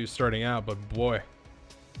tried to do starting out, but boy.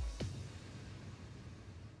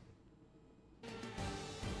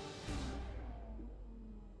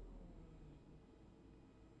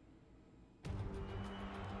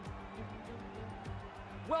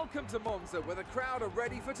 Welcome to Monza, where the crowd are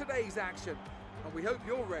ready for today's action. And we hope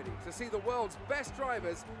you're ready to see the world's best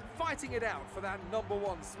drivers fighting it out for that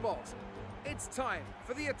 #1 spot. It's time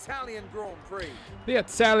for the Italian Grand Prix. The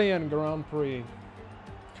Italian Grand Prix.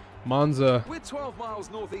 Monza. We're 12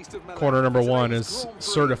 miles northeast of Milan. Corner number 1 is Grand Prix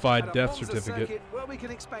certified at a death Monza certificate. circuit where we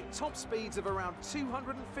can expect top speeds of around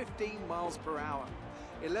 215 miles per hour.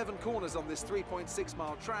 11 corners on this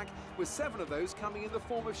 3.6-mile track, with 7 of those coming in the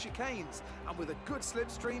form of chicanes. And with a good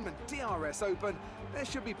slipstream and DRS open, there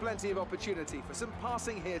should be plenty of opportunity for some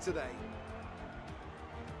passing here today.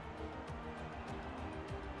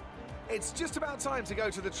 It's just about time to go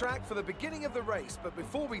to the track for the beginning of the race, but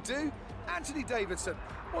before we do, Anthony Davidson,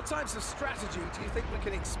 what types of strategy do you think we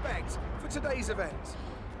can expect for today's event?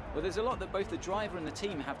 Well, there's a lot that both the driver and the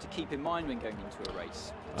team have to keep in mind when going into a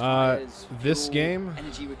race. This game,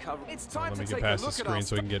 energy recovery. It's time let me to get take past a the look at screen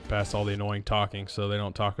so we can get past all the annoying talking so they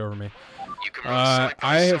don't talk over me. You can run side by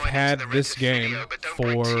I have side had into the this rest of game video, but don't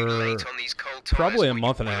brake too for late on these cold tires probably a or you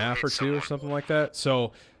month and a will half hit or two or someone. something like that.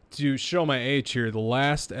 So to show my age here, the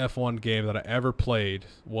last F1 game that I ever played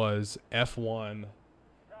was F1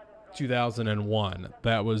 2001.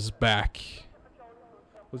 That was back.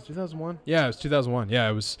 Was it 2001? Yeah, it was 2001. Yeah,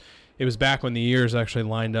 it was back when the years actually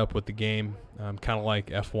lined up with the game, kind of like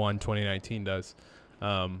F1 2019 does.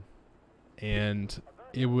 And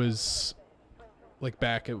it was like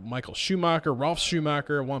back at Michael Schumacher, Ralf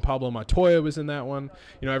Schumacher, Juan Pablo Montoya was in that one.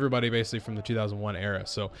 You know, everybody basically from the 2001 era.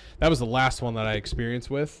 So that was the last one that I experienced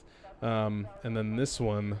with. And then this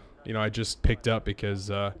one, you know, I just picked up because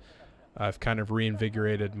I've kind of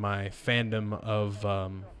reinvigorated my fandom of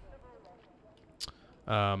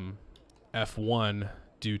F1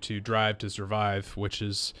 due to Drive to Survive, which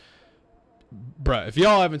is, bruh, if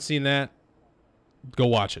y'all haven't seen that, go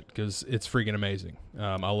watch it because it's freaking amazing.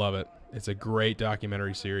 I love it. It's a great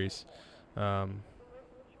documentary series. Careful,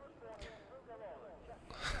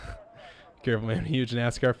 man. I'm a huge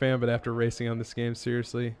NASCAR fan, but after racing on this game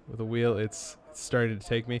seriously with a wheel, it's started to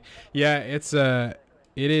take me. Yeah, it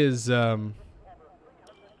is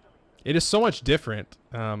so much different.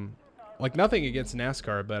 Like nothing against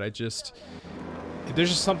NASCAR, but there's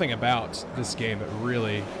just something about this game that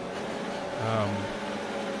really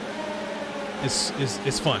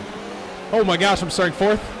is fun. Oh my gosh, I'm starting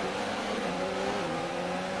fourth.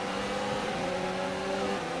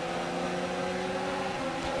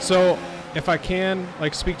 So if I can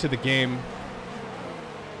like speak to the game,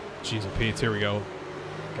 jeez, Pete, here we go.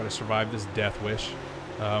 Gotta survive this death wish.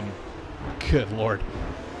 Good lord.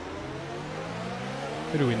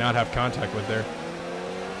 Who do we not have contact with there?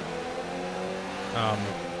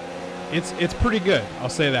 It's pretty good. I'll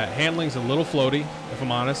say that. Handling's a little floaty, if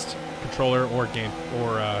I'm honest. Controller or game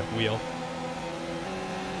or wheel.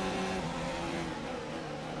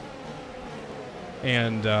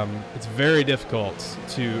 And it's very difficult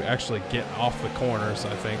to actually get off the corners,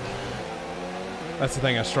 I think. That's the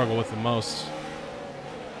thing I struggle with the most.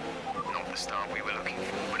 Not the start we were looking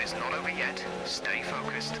for, but it's not over yet. Stay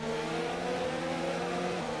focused.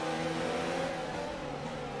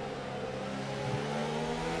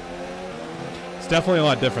 It's definitely a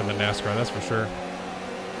lot different than NASCAR, that's for sure.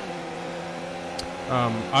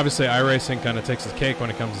 Obviously, iRacing kind of takes the cake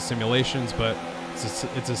when it comes to simulations, but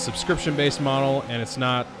it's a subscription-based model, and it's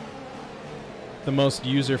not the most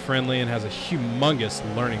user-friendly and has a humongous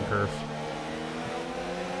learning curve.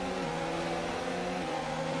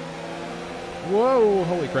 Whoa,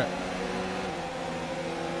 holy crap.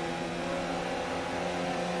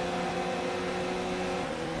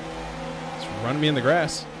 It's running me in the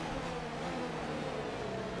grass.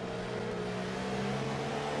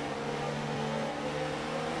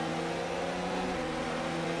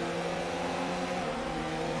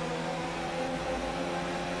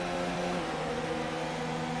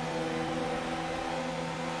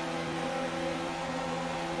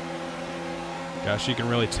 Gosh, you can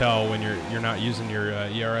really tell when you're not using your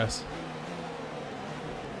ERS.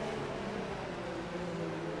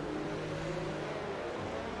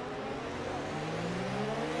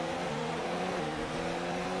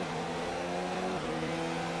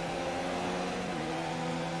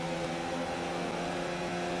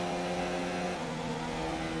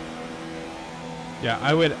 Yeah,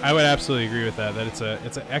 I would absolutely agree with that. That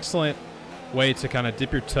it's an excellent way to kind of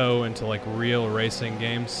dip your toe into like real racing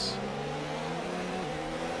games.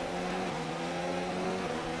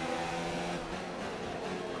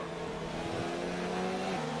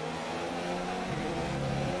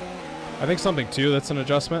 I think something too that's an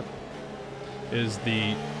adjustment is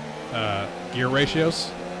the gear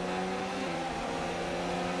ratios,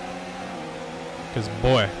 because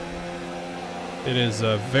boy, it is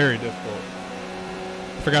very difficult.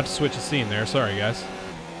 I forgot to switch the scene there. Sorry, guys.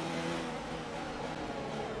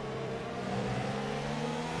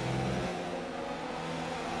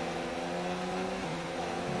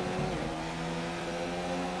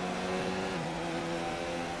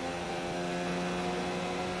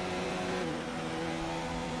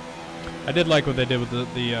 I did like what they did with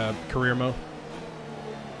the career mode.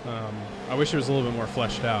 I wish it was a little bit more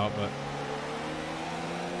fleshed out, but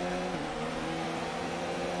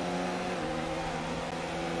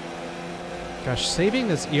gosh, saving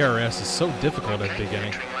this ERS is so difficult at the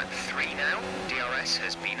beginning. Entering lap 3 now. DRS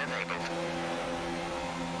has been enabled.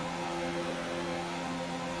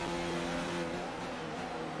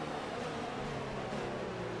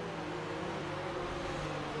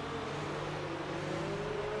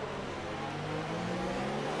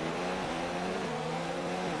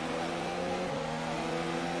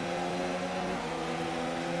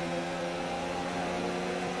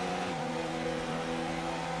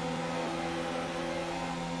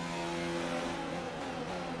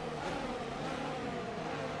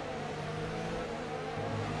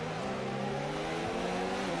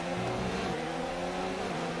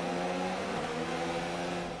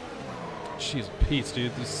 Jeez, Pete,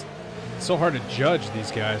 dude, it's so hard to judge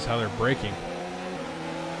these guys how they're braking.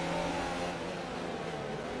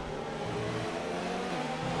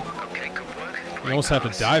 Okay, good work. You almost have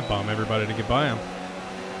to dive bomb everybody to get by them.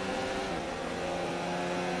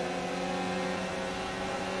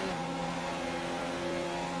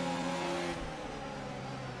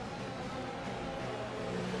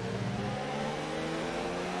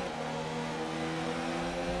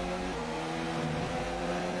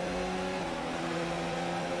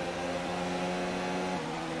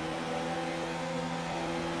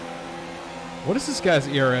 What is this guy's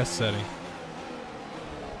ERS setting?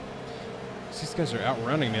 These guys are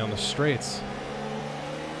outrunning me on the straights.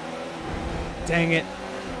 Dang it.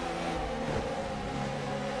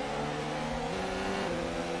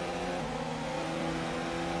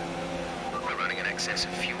 We're running in excess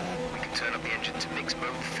of fuel. We can turn up the engine to mix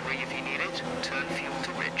mode 3 if you need it. Turn fuel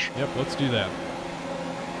to rich. Yep, let's do that.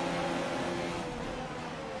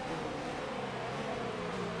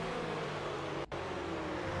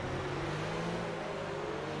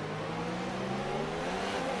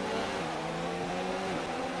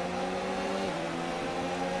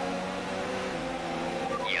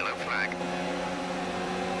 Yellow flag.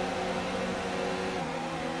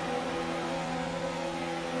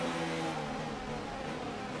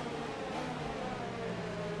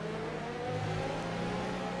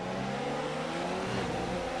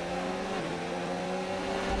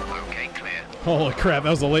 Okay, clear. Holy crap, that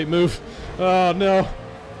was a late move. Oh no.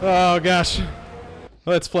 Oh gosh.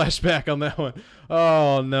 Let's flash back on that one.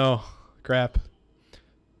 Oh no. Crap.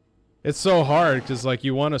 It's so hard because like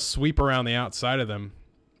you want to sweep around the outside of them,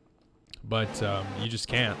 but you just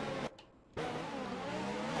can't.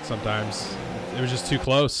 Sometimes it was just too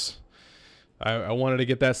close. I wanted to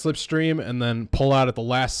get that slipstream and then pull out at the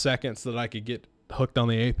last second so that I could get hooked on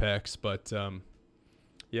the apex, but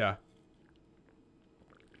yeah.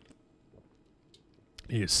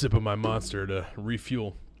 Need a sip of my monster to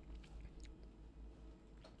refuel.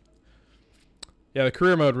 Yeah, the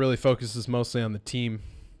career mode really focuses mostly on the team,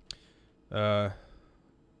 as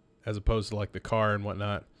opposed to like the car and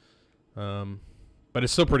whatnot. But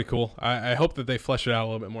it's still pretty cool. I hope that they flesh it out a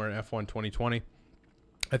little bit more in F1 2020.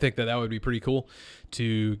 I think that would be pretty cool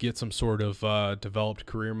to get some sort of developed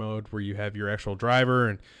career mode where you have your actual driver,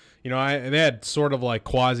 and you know, they had sort of like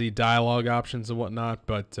quasi dialogue options and whatnot,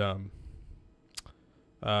 but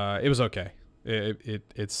it was okay.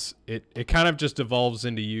 It kind of just devolves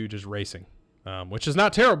into you just racing, which is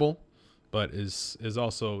not terrible, but is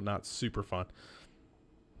also not super fun.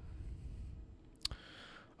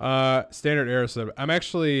 Standard aero setup. I'm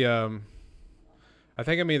actually I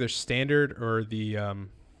think I'm either standard or the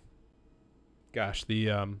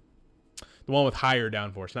the one with higher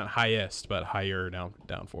downforce, not highest, but higher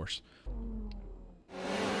downforce.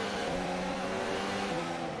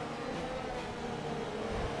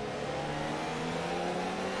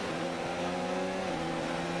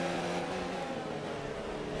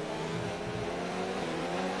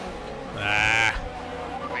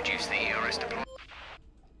 Reduce the ERS deployment.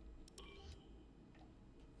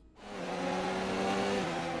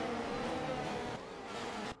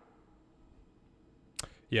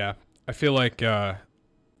 Yeah, I feel like I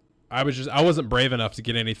wasn't brave enough to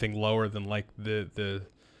get anything lower than like the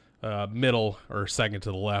middle or second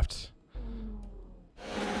to the left.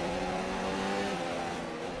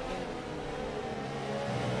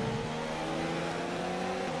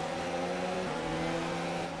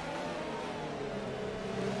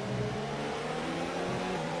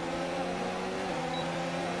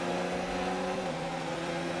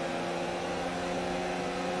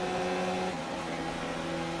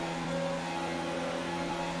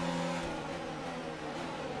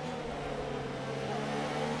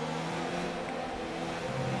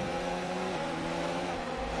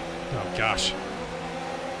 Oh gosh,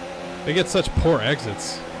 they get such poor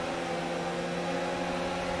exits.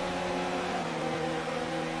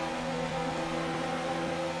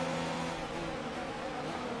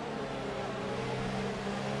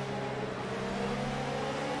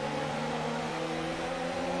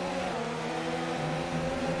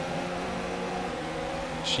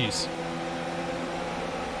 Jeez.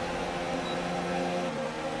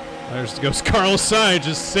 There goes Carlos Sainz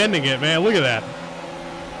just sending it, man. Look at that.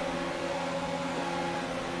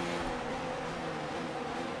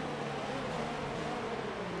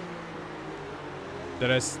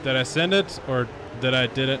 Did I send it, or did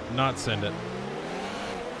it not send it?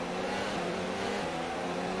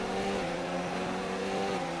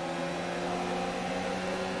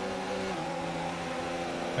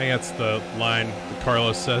 I think that's the line that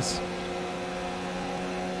Carlos says.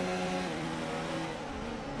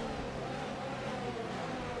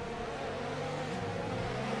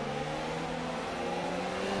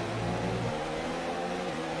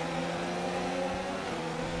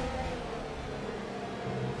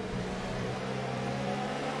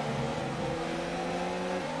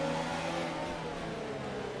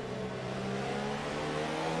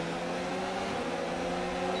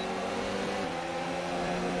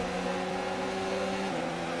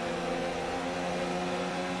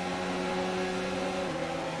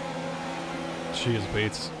 Jeez,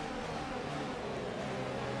 beats.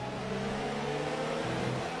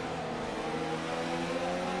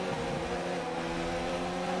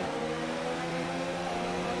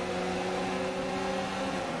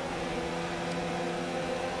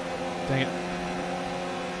 Dang it.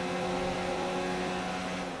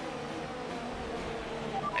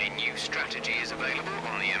 A new strategy is available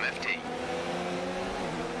on the MFD.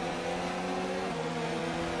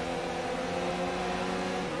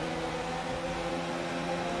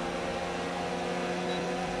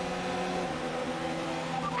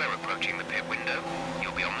 Approaching the pit window,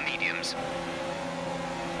 you'll be on the mediums.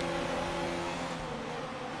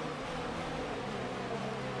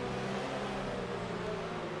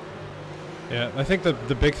 Yeah, I think the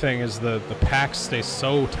big thing is the packs stay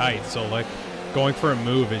so tight, so like going for a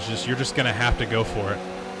move is just, you're just gonna have to go for it.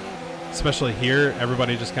 Especially here,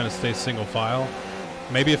 everybody just kind of stays single file.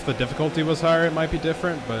 Maybe if the difficulty was higher, it might be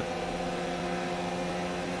different, but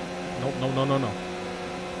nope, no.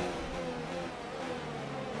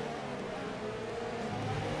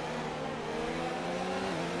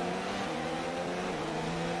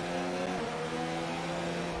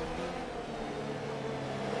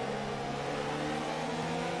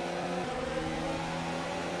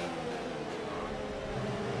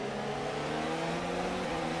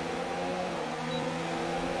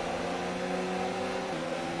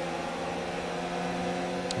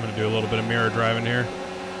 I'm going to do a little bit of mirror driving here.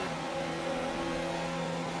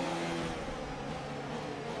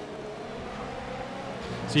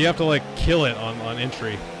 So you have to like kill it on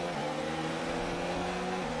entry.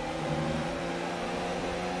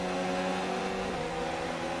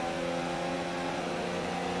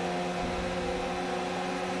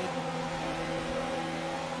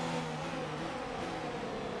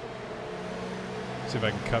 See if I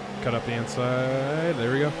can cut up the inside.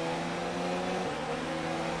 There we go.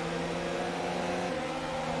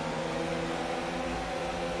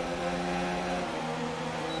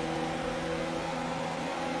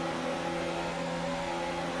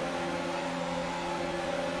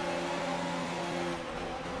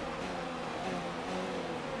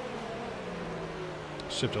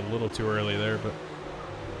 Shipped a little too early there, but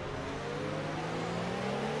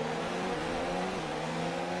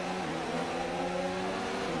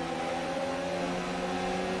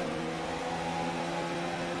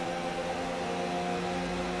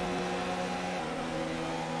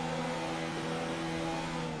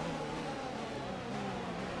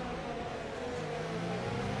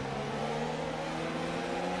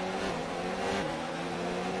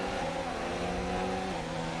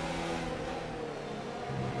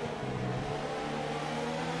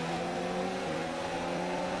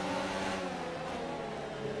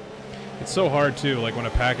it's so hard too, like when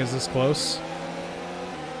a pack is this close,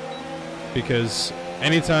 because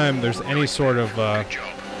anytime there's any sort of like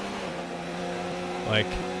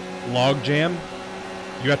log jam,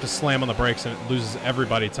 you have to slam on the brakes and it loses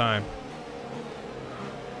everybody time.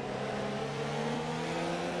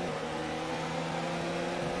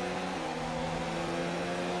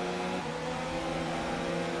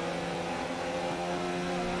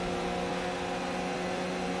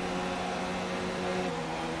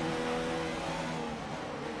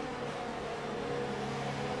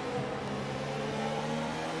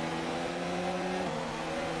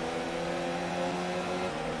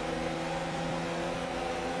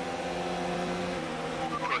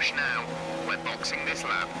 Now, we're boxing this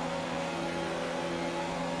lap.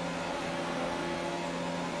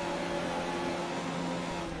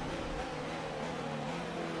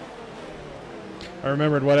 I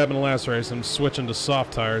remembered what happened last race. I'm switching to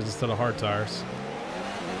soft tires instead of hard tires.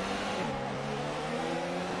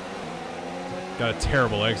 Got a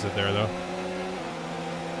terrible exit there, though.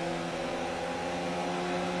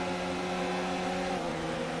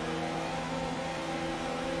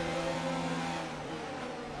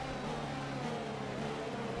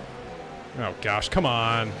 Oh gosh, come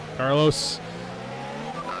on, Carlos.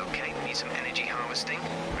 Okay, we need some energy harvesting.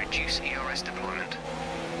 Reduce ERS deployment.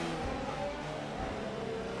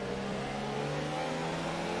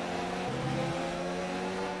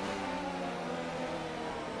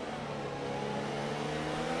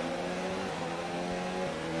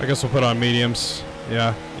 I guess we'll put on mediums.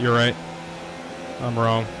 Yeah, you're right. I'm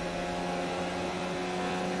wrong.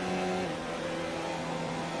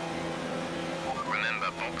 Remember,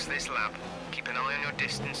 box this lap. Keep an eye on your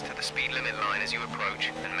distance to the speed limit line as you approach,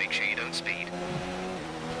 and make sure you don't speed.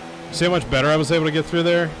 See how much better I was able to get through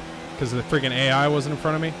there? Because the freaking AI wasn't in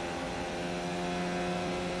front of me?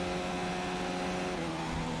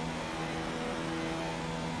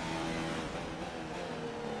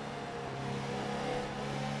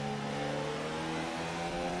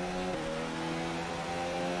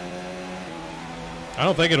 I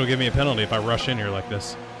don't think it'll give me a penalty if I rush in here like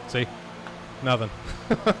this. See? Nothing.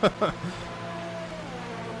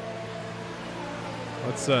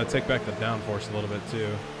 Let's take back the downforce a little bit, too.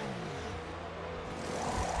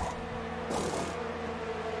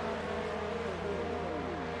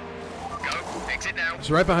 Go, exit now. It's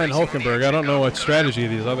right behind Hulkenberg. I don't know what strategy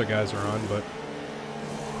these other guys are on, but...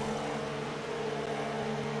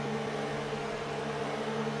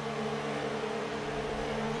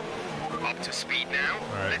 Up to speed now.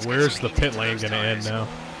 Alright, where's the pit lane gonna end now?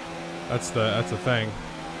 That's the thing.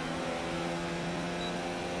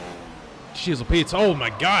 Jeez Pete's, oh my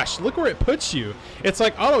gosh, look where it puts you. It's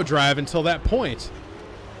like auto drive until that point.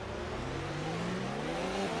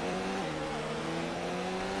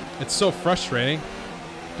 It's so frustrating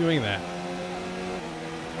doing that.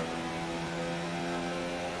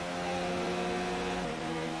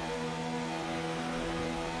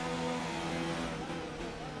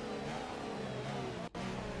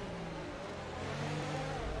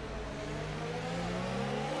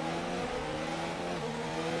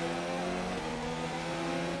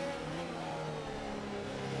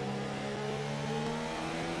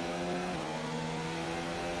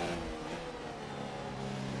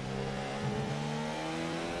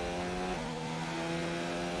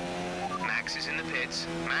 Max is in the pits.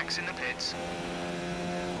 Max in the pits.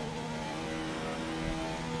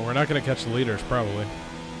 Well, we're not going to catch the leaders, probably.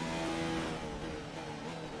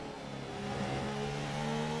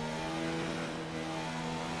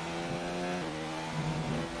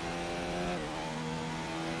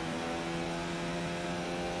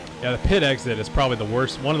 Yeah, the pit exit is probably the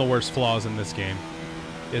worst, one of the worst flaws in this game,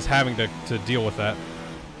 is having to deal with that.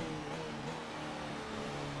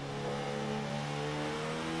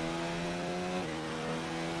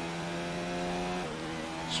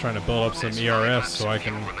 Just trying to build up some ERS so I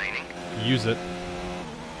can use it.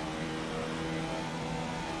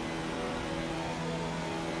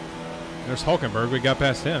 There's Hulkenberg. We got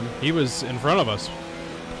past him. He was in front of us,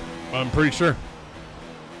 I'm pretty sure.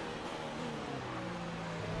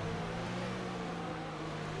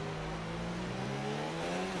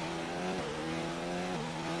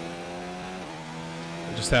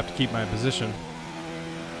 I just have to keep my position.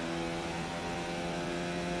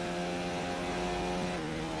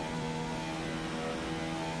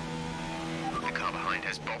 The car behind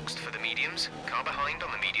has boxed for the mediums. Car behind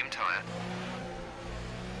on the medium tyre.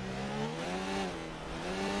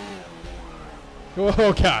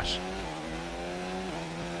 Oh gosh.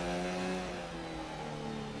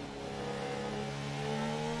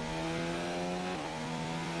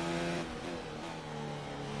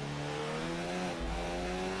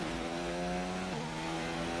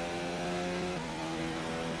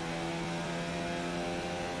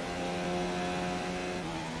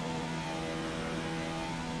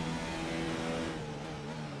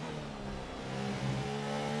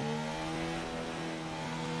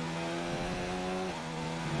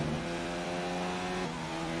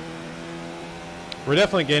 We're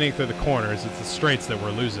definitely gaining through the corners. It's the straights that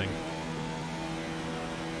we're losing.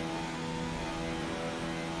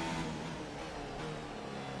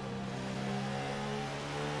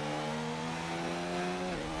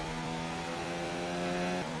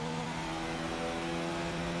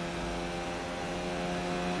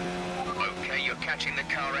 Okay, you're catching the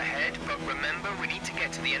car ahead, but remember, we need to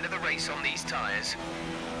get to the end of the race on these tyres.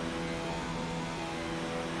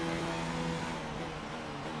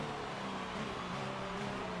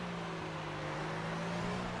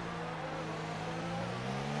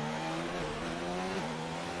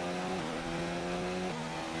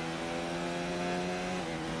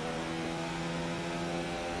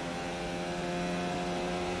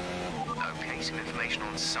 see some information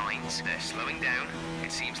on signs. They're slowing down.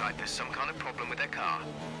 It seems like there's some kind of problem with their car.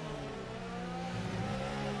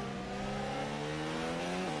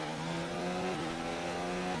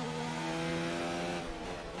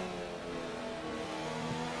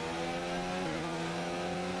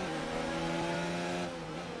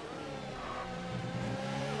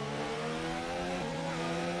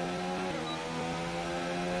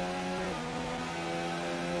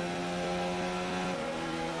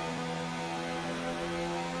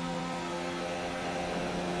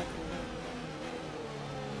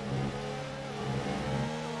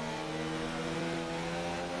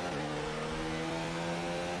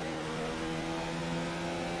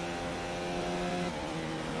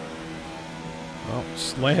 Well,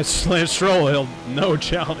 Lance Stroll, he'll no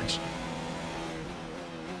challenge.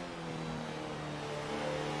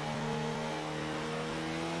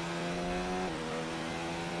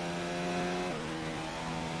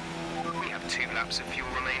 We have 2 laps of fuel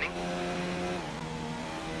remaining.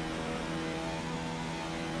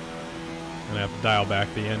 I'm gonna have to dial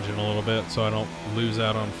back the engine a little bit so I don't lose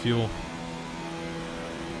out on fuel.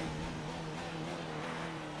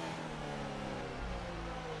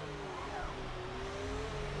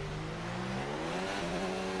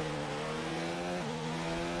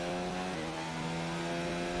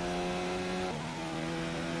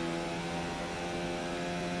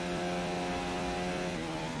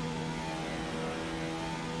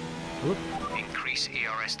 Whoop. Increase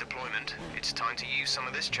ERS deployment. It's time to use some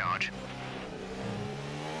of this charge.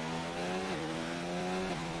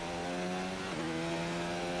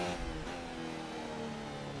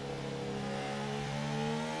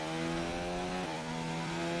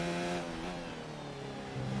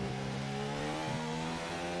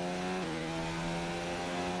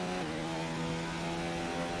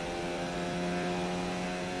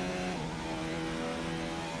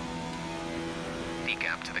 The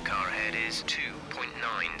gap to the car ahead is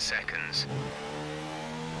 2.9 seconds.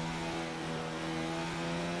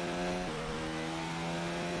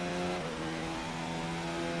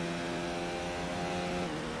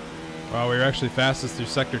 Wow, we were actually fastest through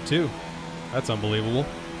Sector 2. That's unbelievable.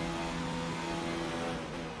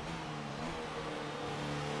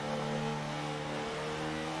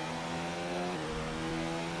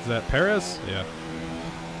 Is that Perez? Yeah.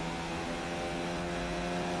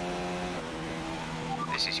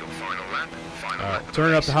 This is your final lap. Final lap of the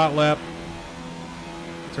Turn up race. the hot lap.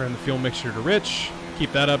 Turn the fuel mixture to rich.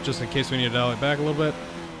 Keep that up just in case we need to dial it back a little bit.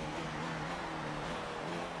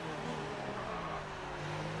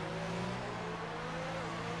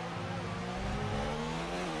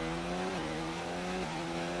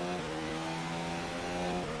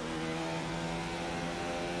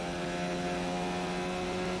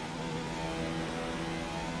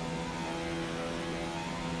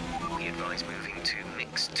 We advise moving to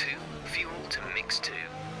mix 2. Fuel to mix 2.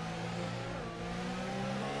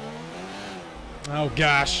 Oh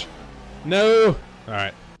gosh. No!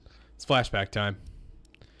 Alright. It's flashback time.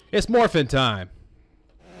 It's morphin' time!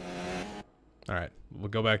 Alright. We'll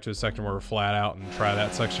go back to a section where we're flat out and try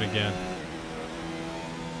that section again.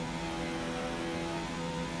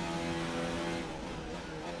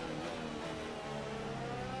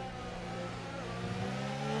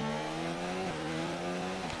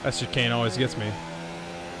 That chicane always gets me.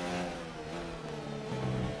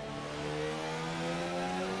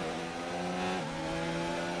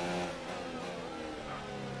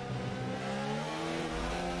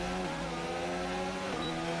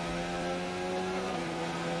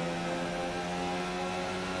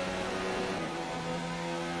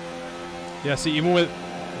 Yeah, see, even with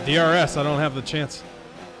DRS, I don't have the chance.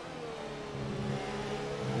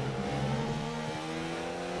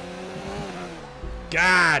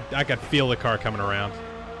 God, I could feel the car coming around.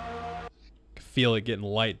 I could feel it getting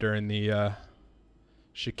light during the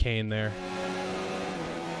chicane there.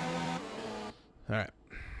 All right.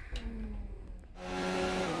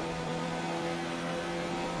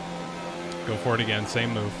 Go for it again,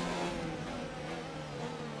 same move.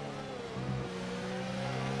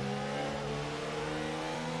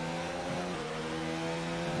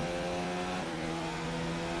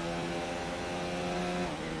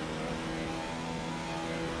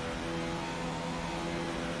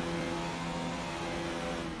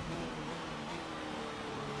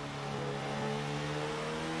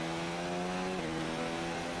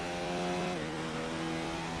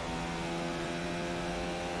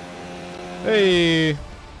 Hey,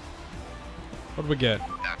 what did we get?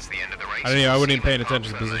 That's the end of the race. I wasn't even paying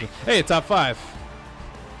attention to the position. Hey, top 5.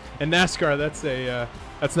 In NASCAR,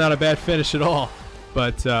 that's not a bad finish at all.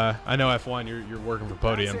 But I know F1, you're working for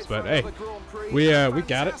podiums, but hey, we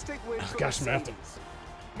got it. Oh, gosh, I'm gonna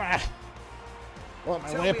have to want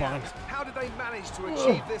my lamp on. How did they manage to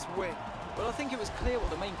achieve this win? Well, I think it was clear what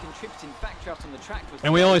the main contributing factor out on the track was.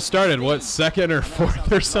 And we only started, what, second or fourth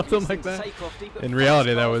or something like that? In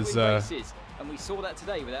reality, that was and we saw that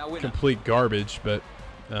today with our winner. Complete garbage, but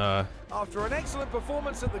after an excellent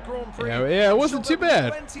performance at the Grand Prix, yeah, it wasn't too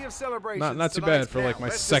bad. Not too bad for like my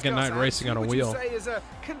second night racing on a wheel. Say is a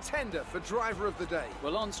contender for driver of the day?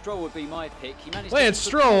 Well, Lance Stroll would be my pick. He managed Lance to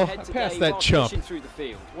Stroll, I passed that chump. Through the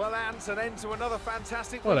field. Well, Lance, an end to another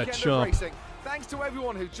fantastic what a weekend chump. of racing. Thanks to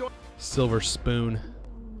everyone who joined. Silver spoon,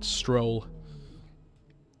 Stroll.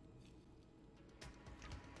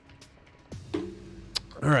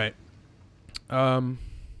 All right.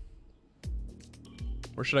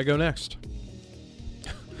 Where should I go next?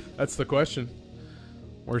 That's the question.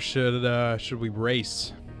 Where should we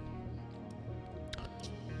race?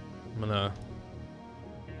 I'm gonna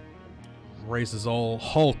race as all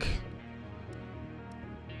Hulk.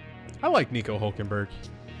 I like Nico Hulkenberg.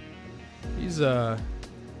 He's a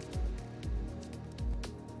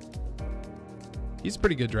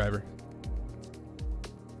pretty good driver.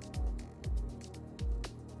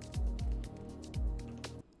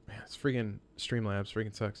 Man, it's freaking Streamlabs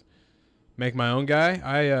freaking sucks. Make my own guy.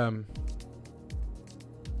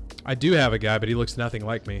 I do have a guy, but he looks nothing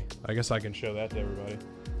like me. I guess I can show that to everybody.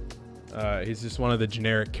 He's just one of the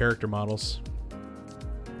generic character models.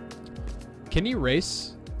 Can you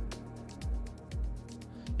race?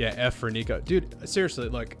 Yeah, F for Nico. Dude, seriously,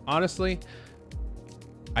 like, honestly,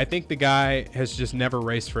 I think the guy has just never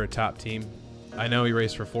raced for a top team. I know he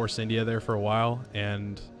raced for Force India there for a while,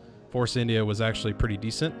 and Force India was actually pretty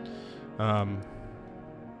decent.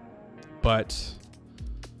 But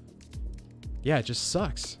yeah, it just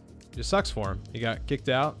sucks. It just sucks for him. He got kicked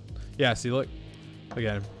out. Yeah, see, look at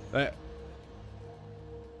him. All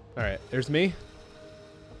right, there's me.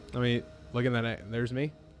 Let me look at that. There's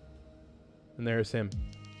me, and there's him.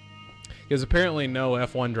 Because apparently no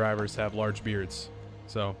F1 drivers have large beards.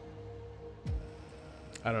 So,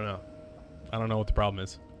 I don't know. I don't know what the problem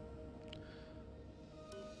is.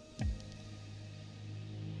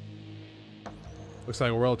 Looks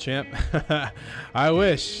like a world champ. I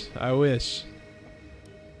wish. I wish.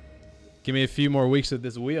 Give me a few more weeks at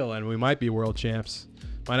this wheel and we might be world champs.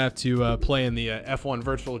 Might have to play in the F1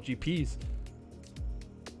 virtual GPs.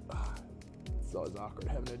 It's always awkward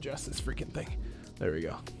having to adjust this freaking thing. There we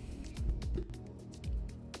go.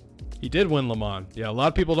 He did win Le Mans. Yeah, a lot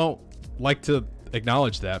of people don't like to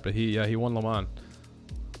acknowledge that, but he won Le Mans,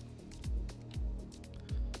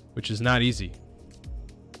 which is not easy.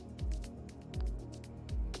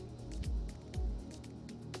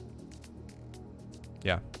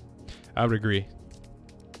 Yeah, I would agree.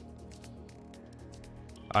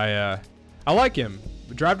 I like him.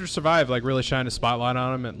 Drive to Survive like really shined a spotlight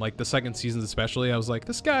on him, and like the second seasons especially. I was like,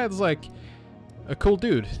 this guy is like a cool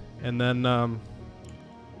dude, and then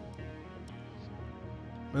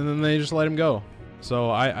they just let him go. So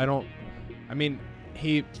I mean,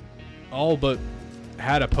 he all but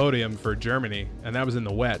had a podium for Germany, and that was in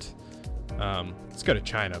the wet. Let's go to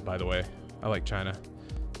China, by the way. I like China.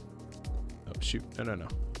 Oh shoot, no.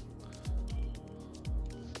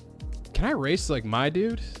 Can I race like my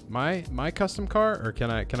dude, my custom car, or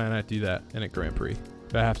can I not do that in a Grand Prix?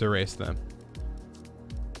 Do I have to race them?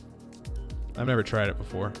 I've never tried it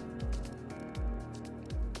before,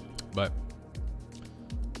 but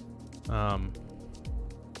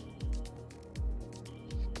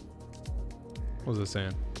what was I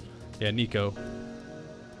saying? Yeah, Nico.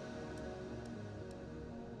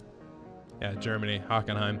 Yeah, Germany,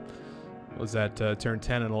 Hockenheim. Was that turn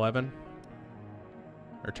 10 and 11?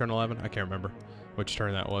 Or turn 11? I can't remember which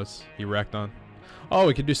turn that was. He wrecked on. Oh,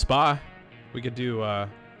 we could do Spa. We could do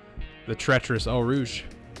the treacherous Eau Rouge.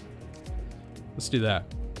 Let's do that.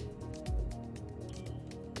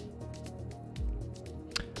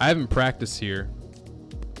 I haven't practiced here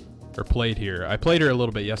or played here. I played here a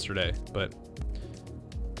little bit yesterday, but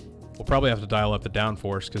we'll probably have to dial up the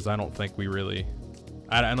downforce because I don't think we really...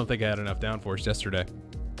 I don't think I had enough downforce yesterday.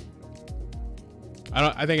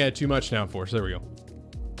 I think I had too much downforce. There we go.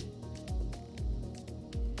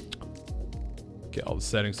 Okay, all the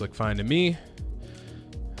settings look fine to me.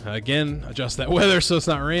 Again, adjust that weather so it's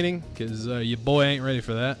not raining, because your boy ain't ready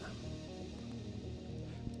for that.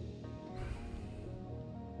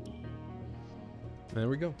 There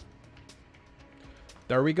we go.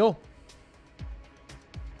 There we go.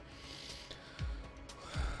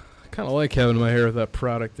 I kind of like having my hair with that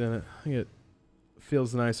product in it. I think it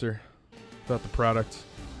feels nicer without the product.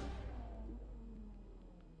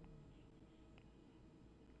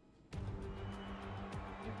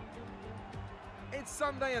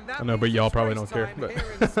 Sunday, and that I know, but means y'all it's probably race don't care. time But here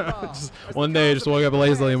in Spa. just As one the day, I cars just are woke up being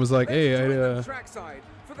lazily and prepared, was like, let's hey, join the I trackside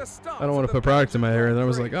for the start don't want of to the put product in Belgian my hair. And then I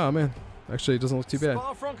was Grand like, oh man, actually, it doesn't look too bad.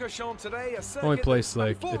 Spa-Francorchamps today, a circuit Only that- place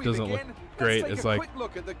like before it we doesn't begin, look let's great take is a like quick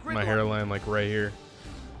look at the grid my line. hairline, like right here.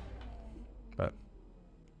 But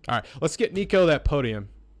all right, let's get Nico that podium.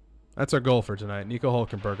 That's our goal for tonight. Nico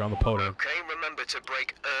Hulkenberg on the podium. Okay, remember to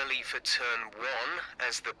brake early for turn 1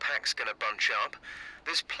 as the pack's gonna bunch up.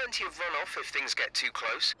 There's plenty of runoff if things get too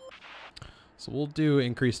close. So we'll do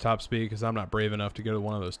increased top speed because I'm not brave enough to go to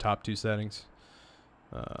one of those top 2 settings.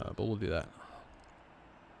 But we'll do that.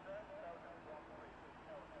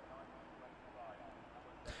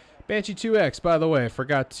 Banshee 2X, by the way, I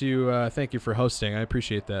forgot to thank you for hosting. I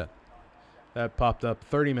appreciate that. That popped up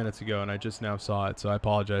 30 minutes ago, and I just now saw it, so I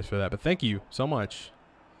apologize for that. But thank you so much.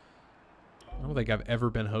 I don't think I've ever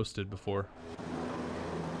been hosted before.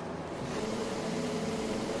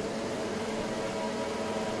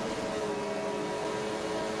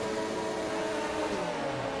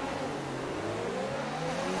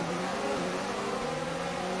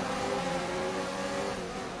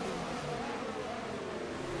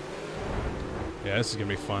 Yeah, this is going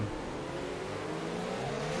to be fun.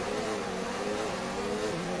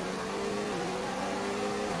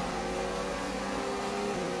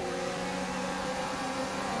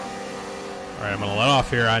 Alright, I'm going to let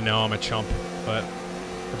off here. I know I'm a chump, but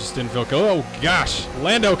I just didn't feel good. Oh, gosh.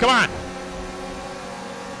 Lando, come on.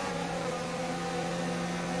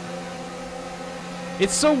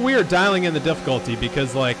 It's so weird dialing in the difficulty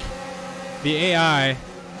because, like, the AI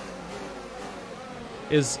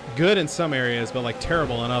is good in some areas, but, like,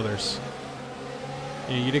 terrible in others.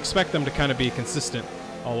 You know, you'd expect them to kind of be consistent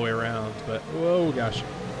all the way around, but, whoa, gosh.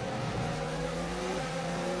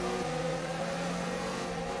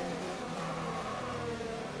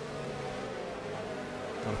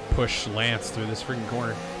 Push Lance through this freaking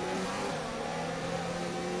corner.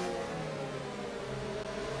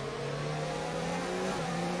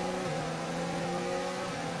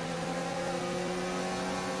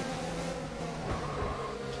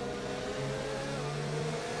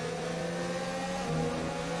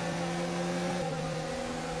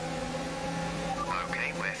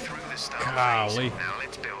 Okay, we're through the start Golly. phase. Now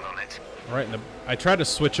let's build on it. Right in the. I tried to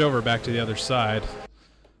switch over back to the other side.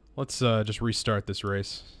 Let's just restart this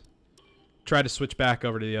race. Try to switch back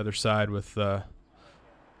over to the other side with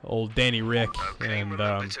old Danny Rick, Okay, and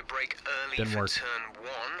remember to brake early didn't for work. turn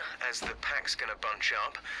 1 as the pack's gonna bunch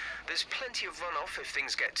up. There's plenty of runoff if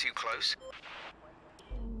things get too close.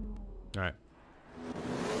 All right.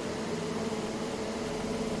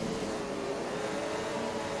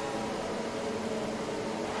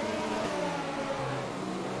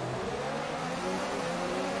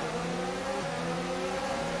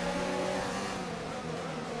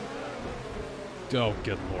 Oh,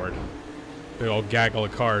 good lord. Big old gaggle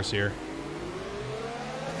of cars here.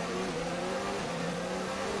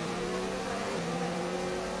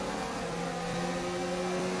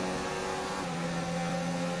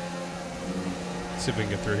 Let's see if we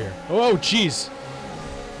can get through here. Oh, jeez.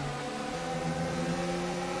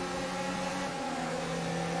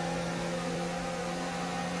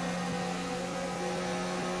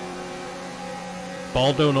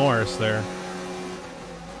 Baldo Norris there.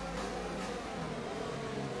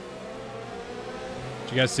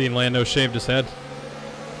 You guys seen Lando shaved his head?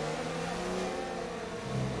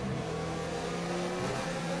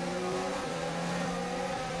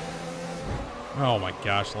 Oh my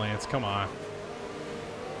gosh, Lance, come on.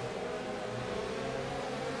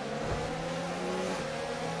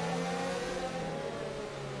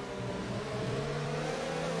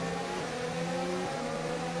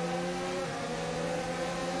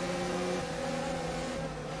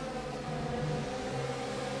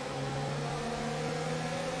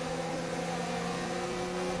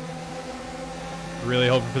 Really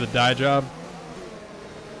hoping for the dye job.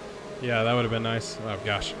 Yeah, that would have been nice. Oh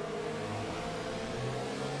gosh.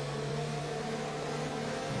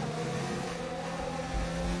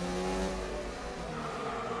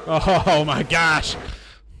 Oh my gosh.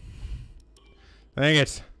 Dang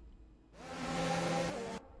it.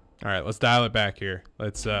 All right, let's dial it back here.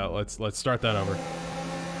 Let's start that over.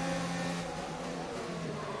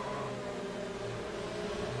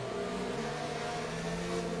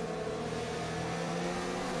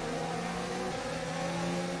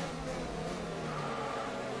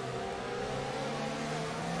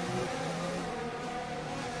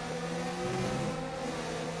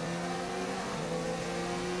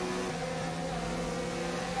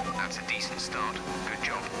 That's a decent start. Good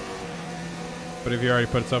job. But if you already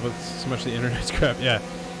put us up with so much of the internet's crap, yeah.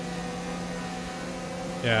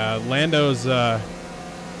 Yeah, Lando's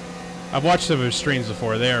I've watched some of his streams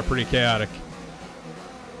before. They are pretty chaotic.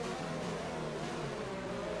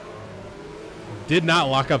 Did not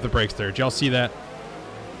lock up the brakes there. Did y'all see that?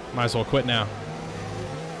 Might as well quit now.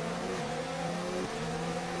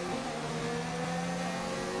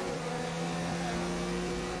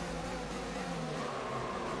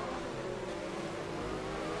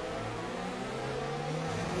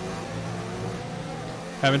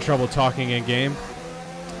 Having trouble talking in game.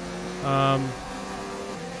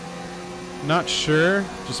 Not sure.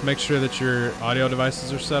 Just make sure that your audio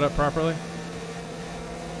devices are set up properly.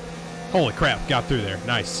 Holy crap, got through there.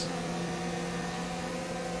 Nice.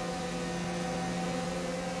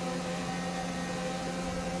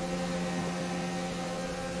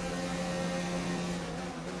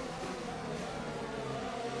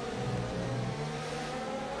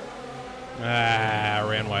 Ah,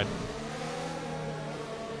 ran wide.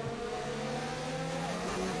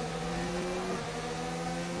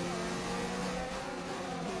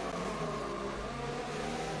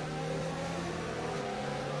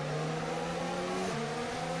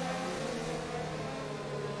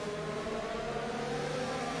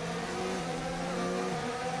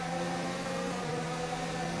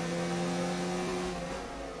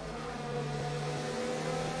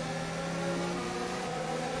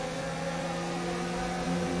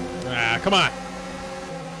 Ah, come on.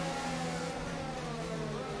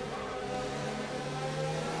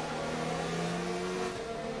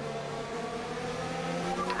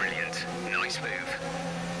 Brilliant. Nice move.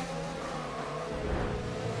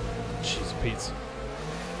 Jeez, Pete.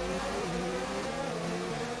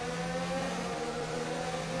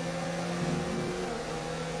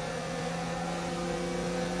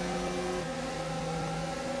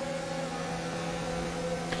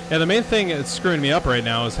 Yeah, the main thing that's screwing me up right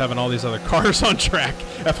now is having all these other cars on track,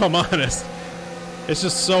 if I'm honest. It's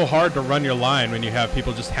just so hard to run your line when you have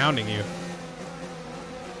people just hounding you.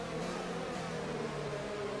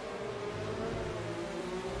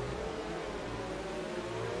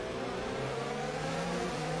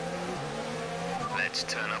 Let's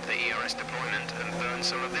turn up the ERS deployment and burn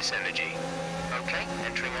some of this energy. Okay,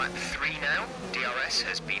 entering lap 3 now. DRS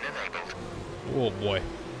has been enabled. Oh boy.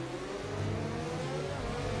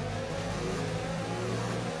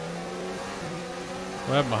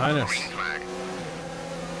 What happened behind us? Green flag.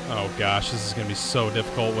 Oh gosh, this is going to be so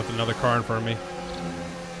difficult with another car in front of me.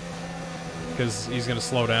 Because he's going to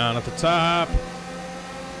slow down at the top.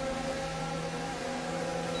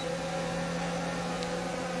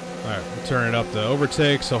 Alright, we'll turn it up to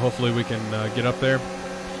overtake, so hopefully we can get up there.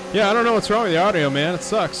 Yeah, I don't know what's wrong with the audio, man. It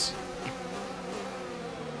sucks.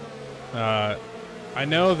 I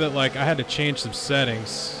know that, like, I had to change some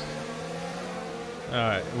settings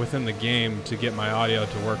within the game to get my audio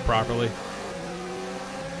to work properly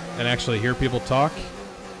and actually hear people talk.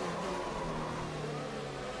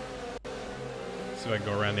 See if I can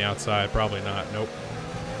go around the outside. Probably not. Nope.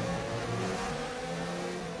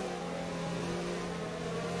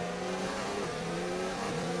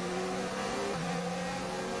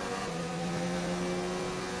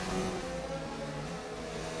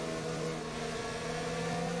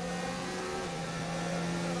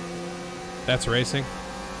 That's racing.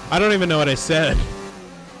 I don't even know what I said.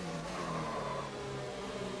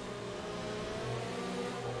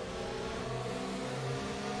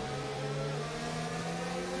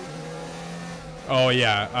 Oh,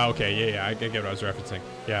 yeah. Okay, yeah. I get what I was referencing.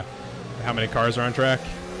 Yeah. How many cars are on track?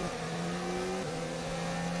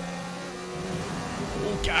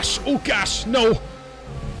 Oh, gosh. Oh, gosh. No.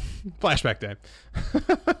 Flashback time.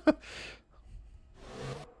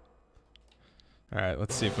 All right,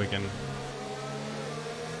 let's see if we can...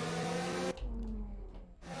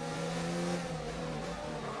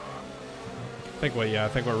 I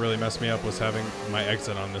think what really messed me up was having my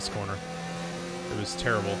exit on this corner. It was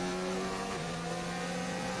terrible.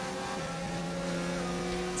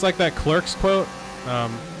 It's like that Clerks quote.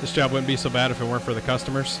 This job wouldn't be so bad if it weren't for the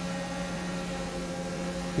customers.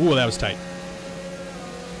 Ooh, that was tight.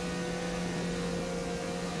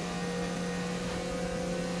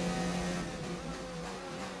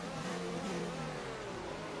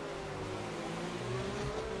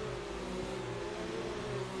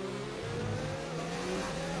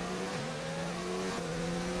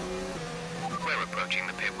 We're approaching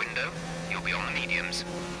the pit window. You'll be on the mediums.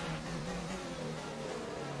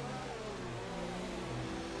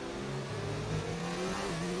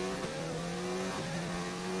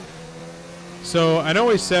 So, I know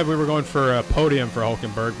we said we were going for a podium for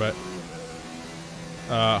Hulkenberg, but...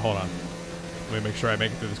 hold on. Let me make sure I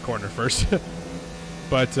make it through this corner first.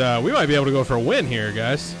 But we might be able to go for a win here,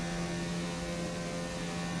 guys.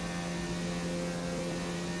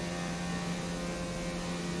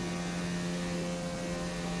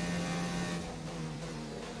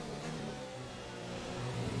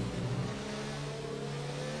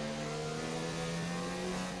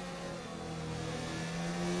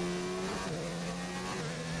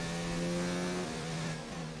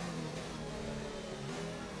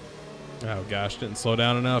 Oh gosh, didn't slow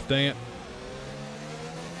down enough, dang it.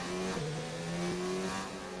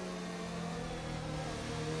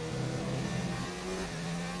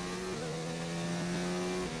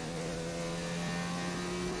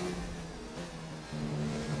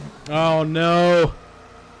 Oh no.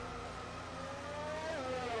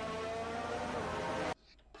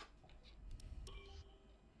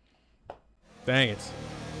 Dang it.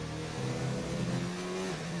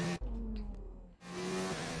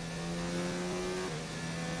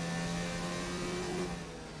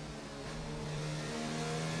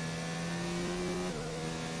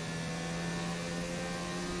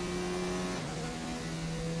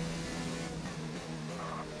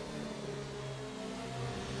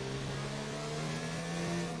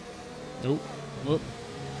 Nope. Whoop.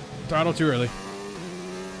 Throttle too early.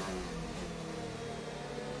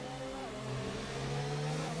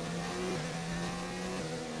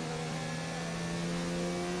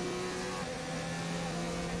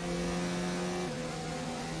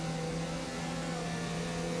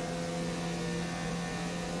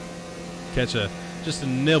 Catch just a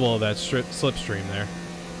nibble of that slipstream there.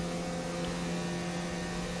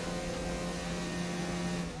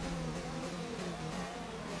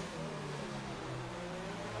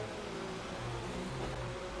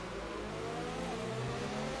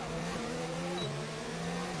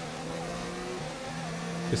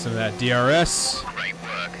 Get some of that DRS. Great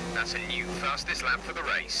work. That's a new fastest lap for the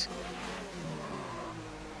race.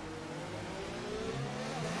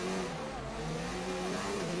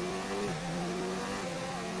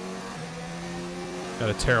 Got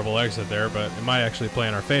a terrible exit there, but it might actually play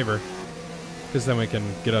in our favor. Because then we can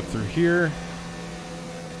get up through here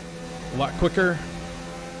a lot quicker.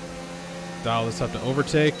 Dial this up to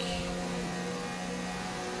overtake.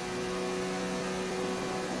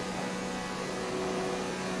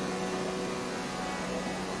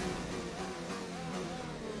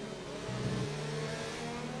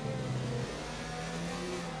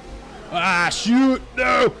 Ah, shoot!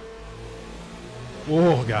 No!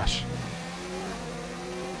 Oh, gosh.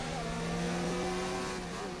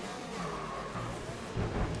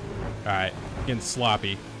 Alright, getting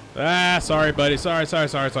sloppy. Ah, sorry, buddy. Sorry.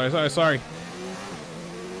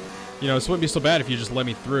 You know, this wouldn't be so bad if you just let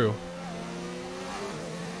me through.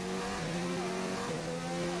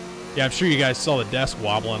 Yeah, I'm sure you guys saw the desk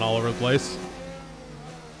wobbling all over the place.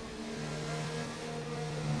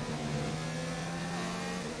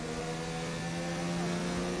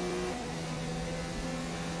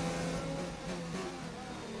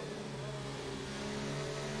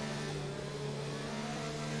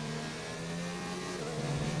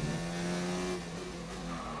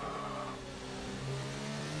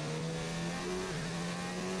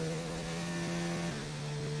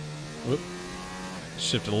 Whoop.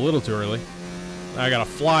 Shifted a little too early. I got a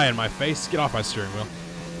fly in my face. Get off my steering wheel.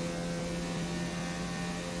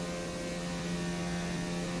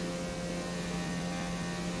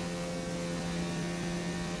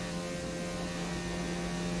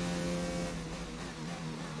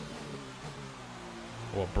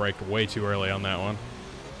 Well, braked way too early on that one.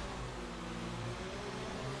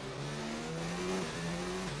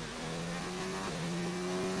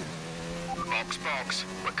 Box.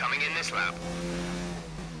 We're coming in this lap.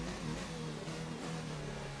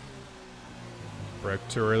 Braked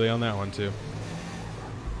too early on that one, too.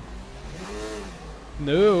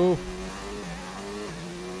 No.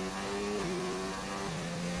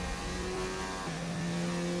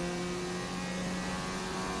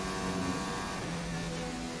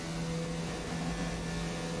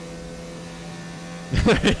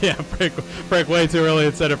 Yeah, brake way too early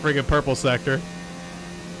instead of freaking purple sector.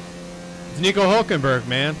 It's Nico Hulkenberg,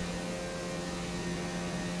 man.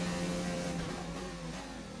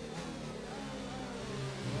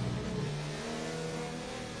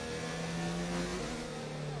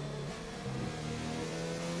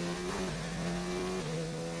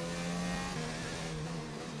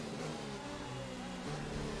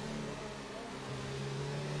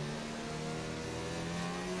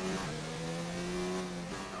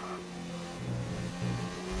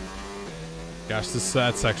 Gosh,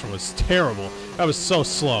 that section was terrible. That was so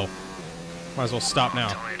slow. Might as well stop now.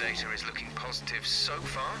 Tire data is looking positive so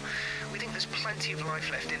far. We think there's plenty of life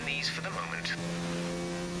left in these for the moment.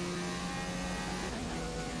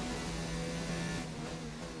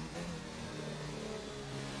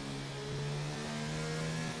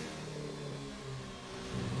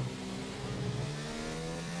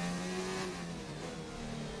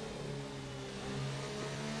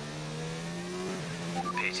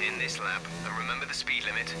 Pit in this lap, and remember the speed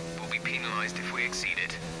limit. We'll be penalised if we exceed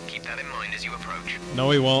it. Keep that in mind as you approach.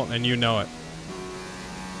 No, he won't, and you know it.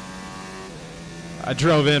 I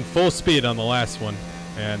drove in full speed on the last one,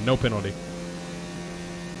 and no penalty.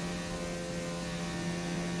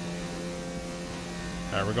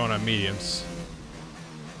 Alright, we're going on mediums.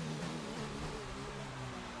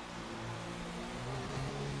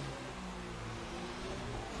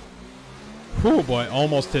 Whew, boy,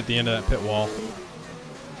 almost hit the end of that pit wall.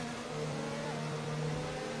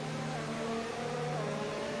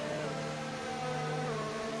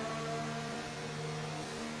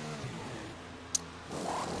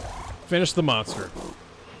 Finish the monster.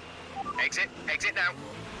 Exit now.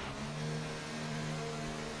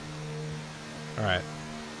 Alright.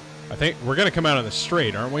 I think we're going to come out on the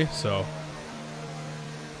straight, aren't we? So,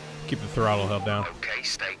 keep the throttle held down. Okay,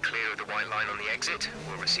 stay clear of the white line on the exit.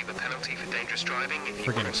 We'll receive a penalty for dangerous driving if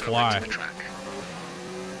you Freaking cross fly. over to the track.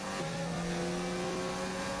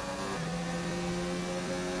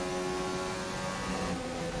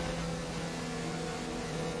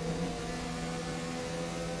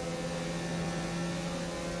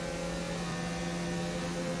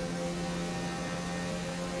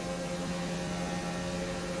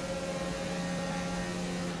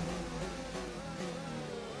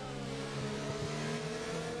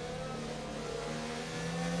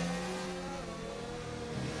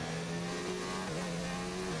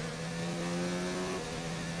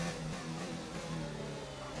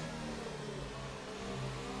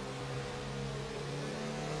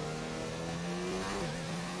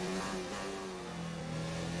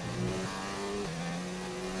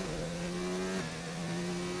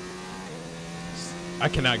 I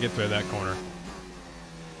cannot get through that corner.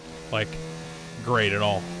 Like, great at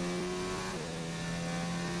all.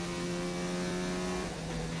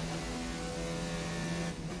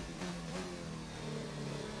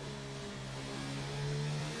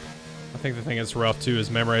 I think the thing that's rough too is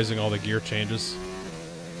memorizing all the gear changes.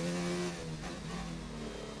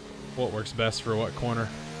 What works best for what corner.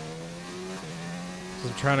 So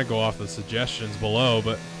I'm trying to go off the suggestions below,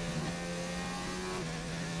 but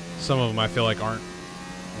some of them I feel like aren't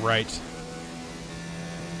right.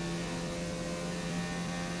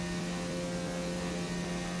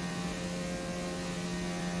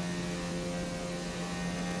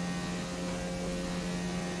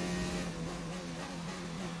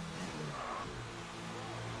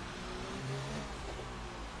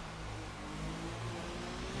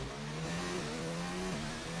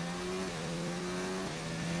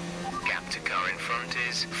 Gap to car in front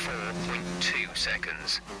is 4.2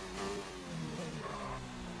 seconds.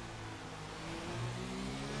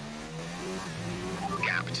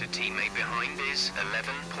 Gap to teammate behind is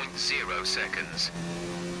 11.0 seconds.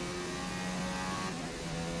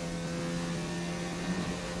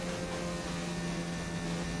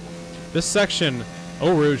 This section,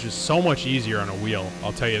 Eau Rouge, is so much easier on a wheel,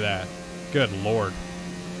 I'll tell you that. Good lord.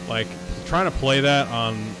 Like, trying to play that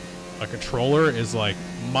on a controller is like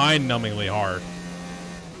mind-numbingly hard.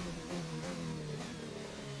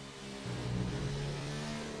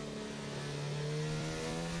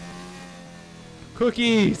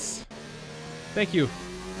 Cookies! Thank you.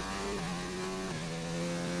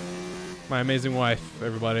 My amazing wife,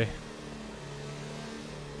 everybody.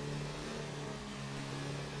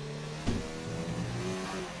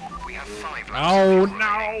 We have 5 laps. Oh,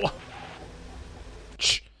 no!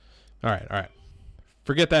 Shh. Alright, alright.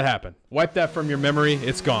 Forget that happened. Wipe that from your memory.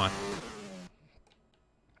 It's gone.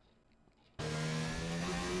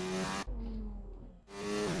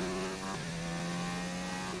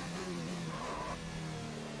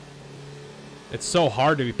 It's so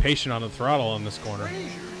hard to be patient on the throttle on this corner.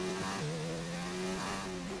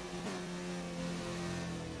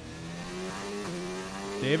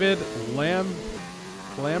 David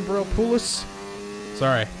Lambropoulos?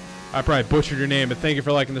 Sorry. I probably butchered your name, but thank you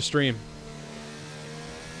for liking the stream.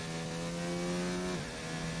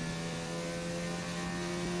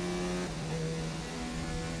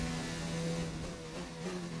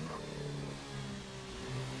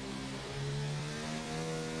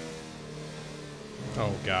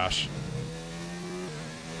 Oh, gosh.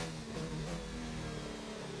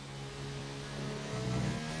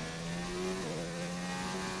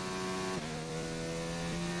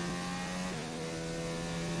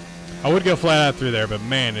 I would go flat out through there, but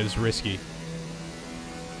man, it is risky.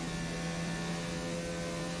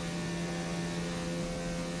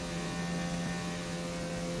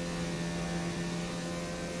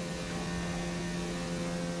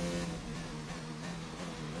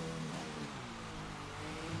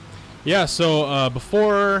 Yeah, so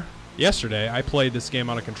before yesterday, I played this game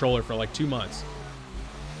on a controller for like 2 months.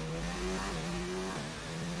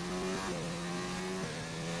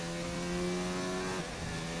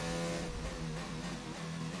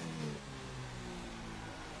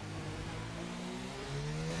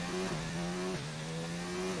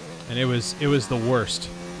 and it was the worst.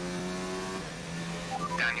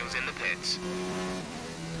 Daniel's in the pits.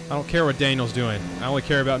 I don't care what Daniel's doing. I only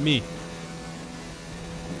care about me.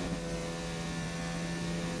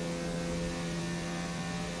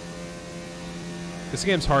 This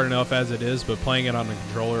game's hard enough as it is, but playing it on the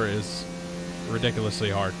controller is ridiculously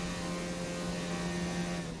hard.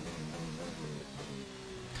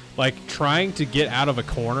 Like, trying to get out of a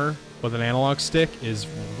corner with an analog stick is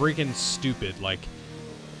freaking stupid. Like,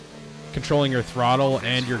 controlling your throttle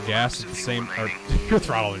and your gas at the same... Or, your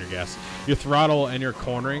throttle and your gas. Your throttle and your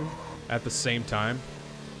cornering at the same time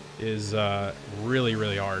is really,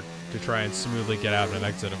 really hard to try and smoothly get out of an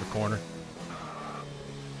exit of a corner.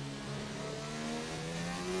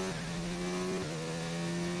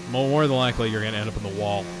 More than likely, you're going to end up in the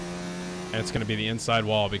wall. And it's going to be the inside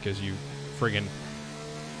wall because you friggin'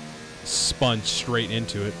 spun straight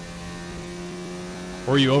into it.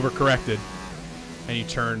 Or you overcorrected and you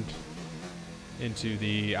turned into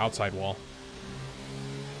the outside wall.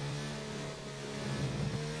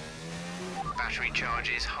 Battery charge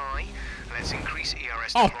is high. Let's increase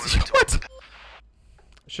ERS Oh, deployment. what?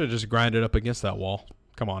 I should have just grinded up against that wall.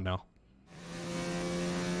 Come on now.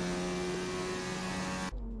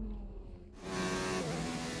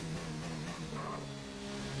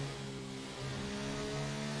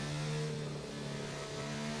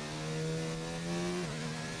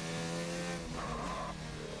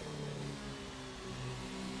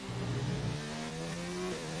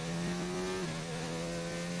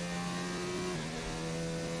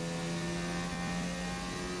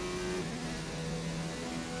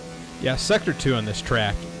 Yeah, Sector 2 on this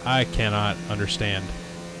track, I cannot understand.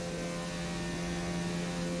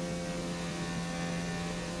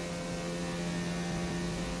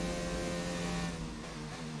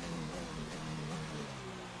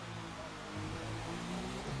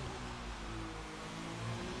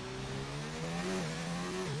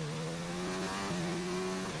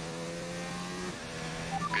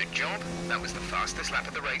 Good job. That was the fastest lap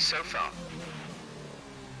of the race so far.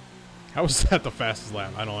 How was that the fastest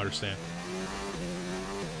lap? I don't understand.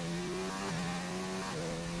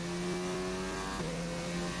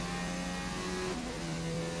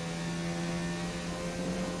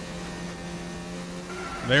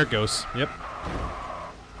 There it goes. Yep.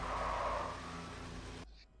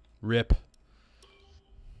 Rip.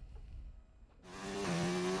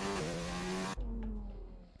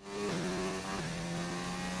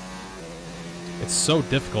 It's so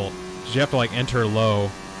difficult. You have to like enter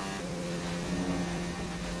low.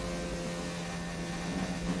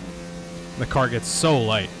 The car gets so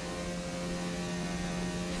light.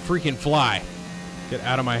 Freaking fly. Get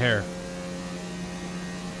out of my hair.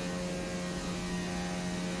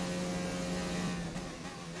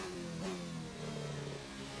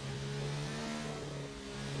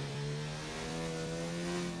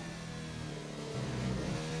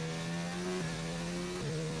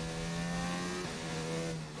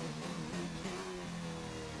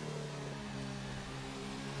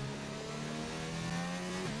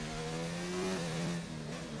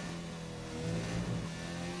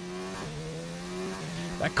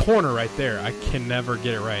 That corner right there, I can never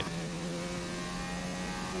get it right.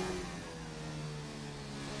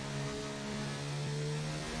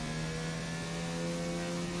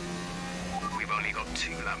 We've only got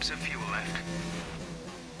 2 laps of fuel left.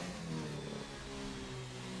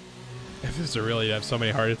 If this is really have so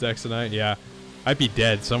many heart attacks tonight, yeah. I'd be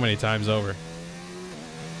dead so many times over.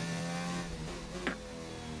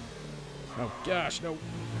 Oh gosh, no.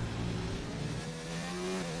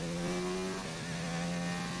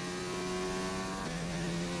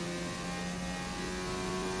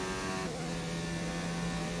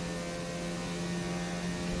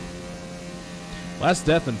 Last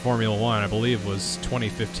death in Formula One, I believe, was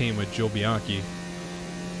 2015 with Joe Bianchi.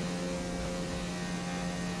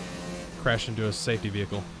 Crashed into a safety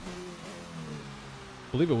vehicle.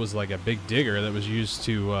 I believe it was like a big digger that was used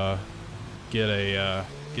to get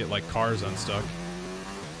like cars unstuck.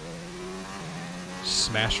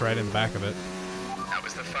 Smashed right in the back of it. That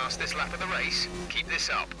was the fastest lap of the race. Keep this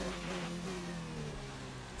up.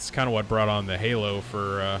 It's kind of what brought on the halo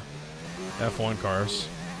for F1 cars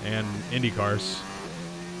and Indy cars.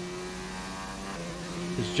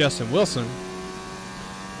 Because Justin Wilson,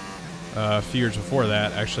 a few years before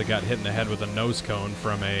that, actually got hit in the head with a nose cone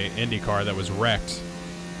from a Indy car that was wrecked.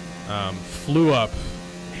 Flew up,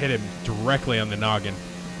 hit him directly on the noggin,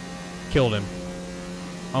 killed him.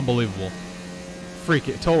 Unbelievable.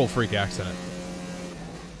 Total freak accident.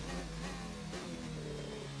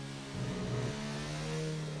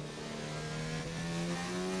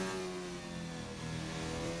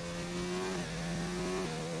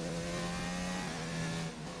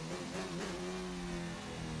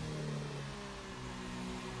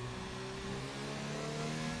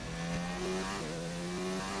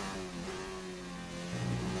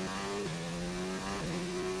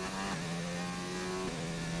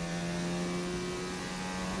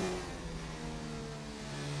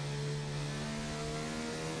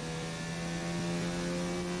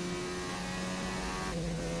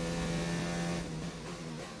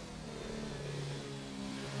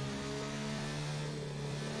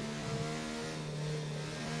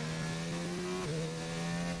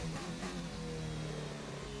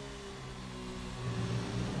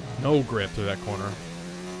 No grip through that corner.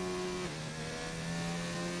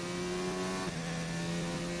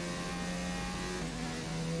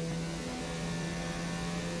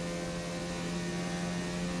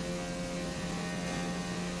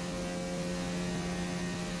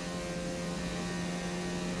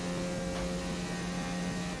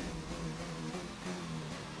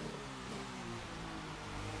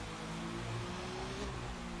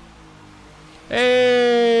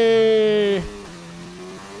 Hey!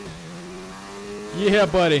 Yeah,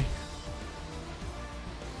 buddy.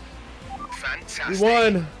 Fantastic. We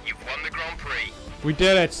won. You've won the Grand Prix. We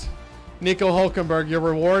did it. Nico Hulkenberg, you're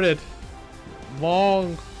rewarded.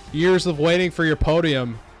 Long years of waiting for your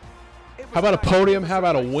podium. How about a podium? How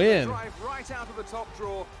about a win? Right out of the top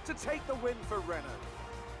draw to take the win for Renault.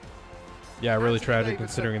 Yeah, really tragic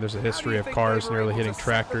considering there's a history of cars nearly hitting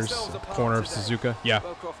tractors at the corner of Suzuka. Yeah.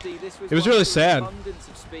 Well, Crofty, this It was really sad. An abundance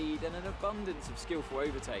of speed and an abundance of skillful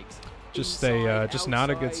overtakes. Just Inside, just not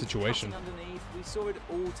a good outside, situation. cutting underneath, we saw it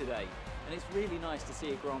all today, and it's really nice to see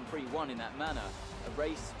a Grand Prix won in that manner. A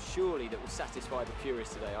race surely that will satisfy the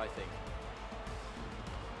purists today, I think.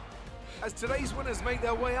 As today's winners make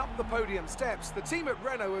their way up the podium steps, the team at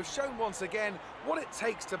Renault have shown once again what it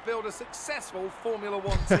takes to build a successful Formula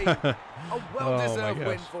One team. A well-deserved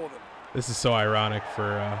win for them. This is so ironic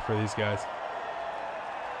for these guys.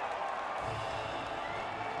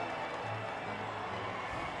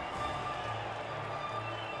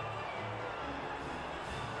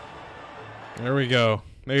 There we go.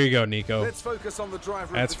 There you go, Nico. Let's focus on the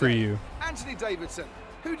driver. That's of the for day. you. Anthony Davidson.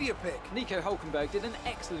 Who do you pick? Nico Hulkenberg did an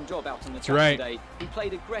excellent job out on the That's track right. today. He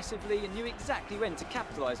played aggressively and knew exactly when to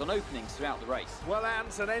capitalise on openings throughout the race. Well,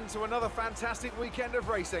 Ant, an end to another fantastic weekend of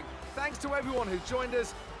racing. Thanks to everyone who joined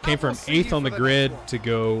us. Came and we'll from see 8th you on the for grid next one. to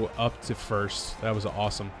go up to 1st. That was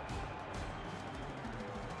awesome.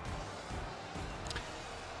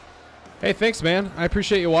 Hey, thanks, man. I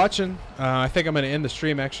appreciate you watching. I think I'm going to end the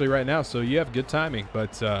stream actually right now, so you have good timing.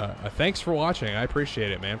 But thanks for watching. I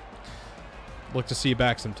appreciate it, man. Look to see you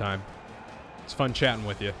back sometime. It's fun chatting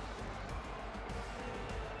with you.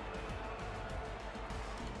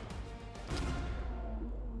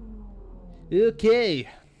 Okay.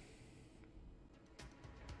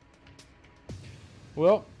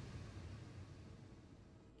 Well,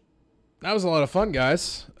 that was a lot of fun,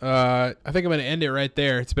 guys. I think I'm going to end it right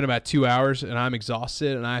there. It's been about 2 hours, and I'm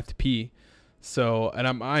exhausted, and I have to pee. So, and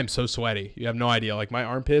I'm so sweaty. You have no idea. Like, my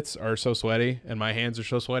armpits are so sweaty, and my hands are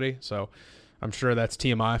so sweaty. So, I'm sure that's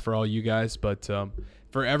TMI for all you guys. But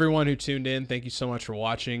for everyone who tuned in, thank you so much for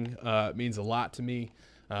watching. It means a lot to me.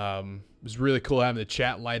 It was really cool having the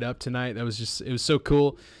chat light up tonight. It was so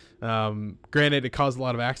cool. Granted, it caused a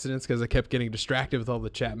lot of accidents because I kept getting distracted with all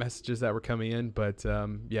the chat messages that were coming in. But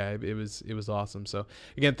yeah, it was awesome. So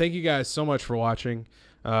again, thank you guys so much for watching.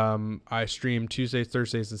 I stream Tuesdays,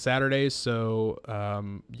 Thursdays, and Saturdays, so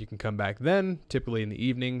you can come back then, typically in the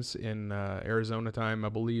evenings in Arizona time, I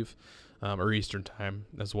believe, or Eastern time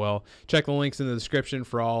as well. Check the links in the description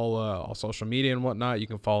for all social media and whatnot. You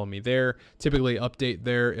can follow me there. Typically update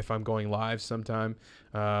there if I'm going live sometime,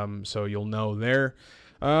 so you'll know there.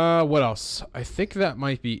 What else? I think that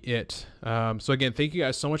might be it. So again, thank you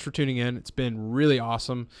guys so much for tuning in. It's been really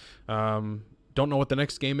awesome. Don't know what the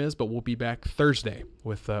next game is, but we'll be back Thursday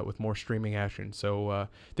with more streaming action. So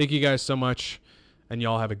thank you guys so much, and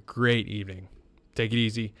y'all have a great evening. Take it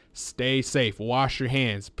easy. Stay safe. Wash your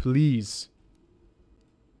hands, please.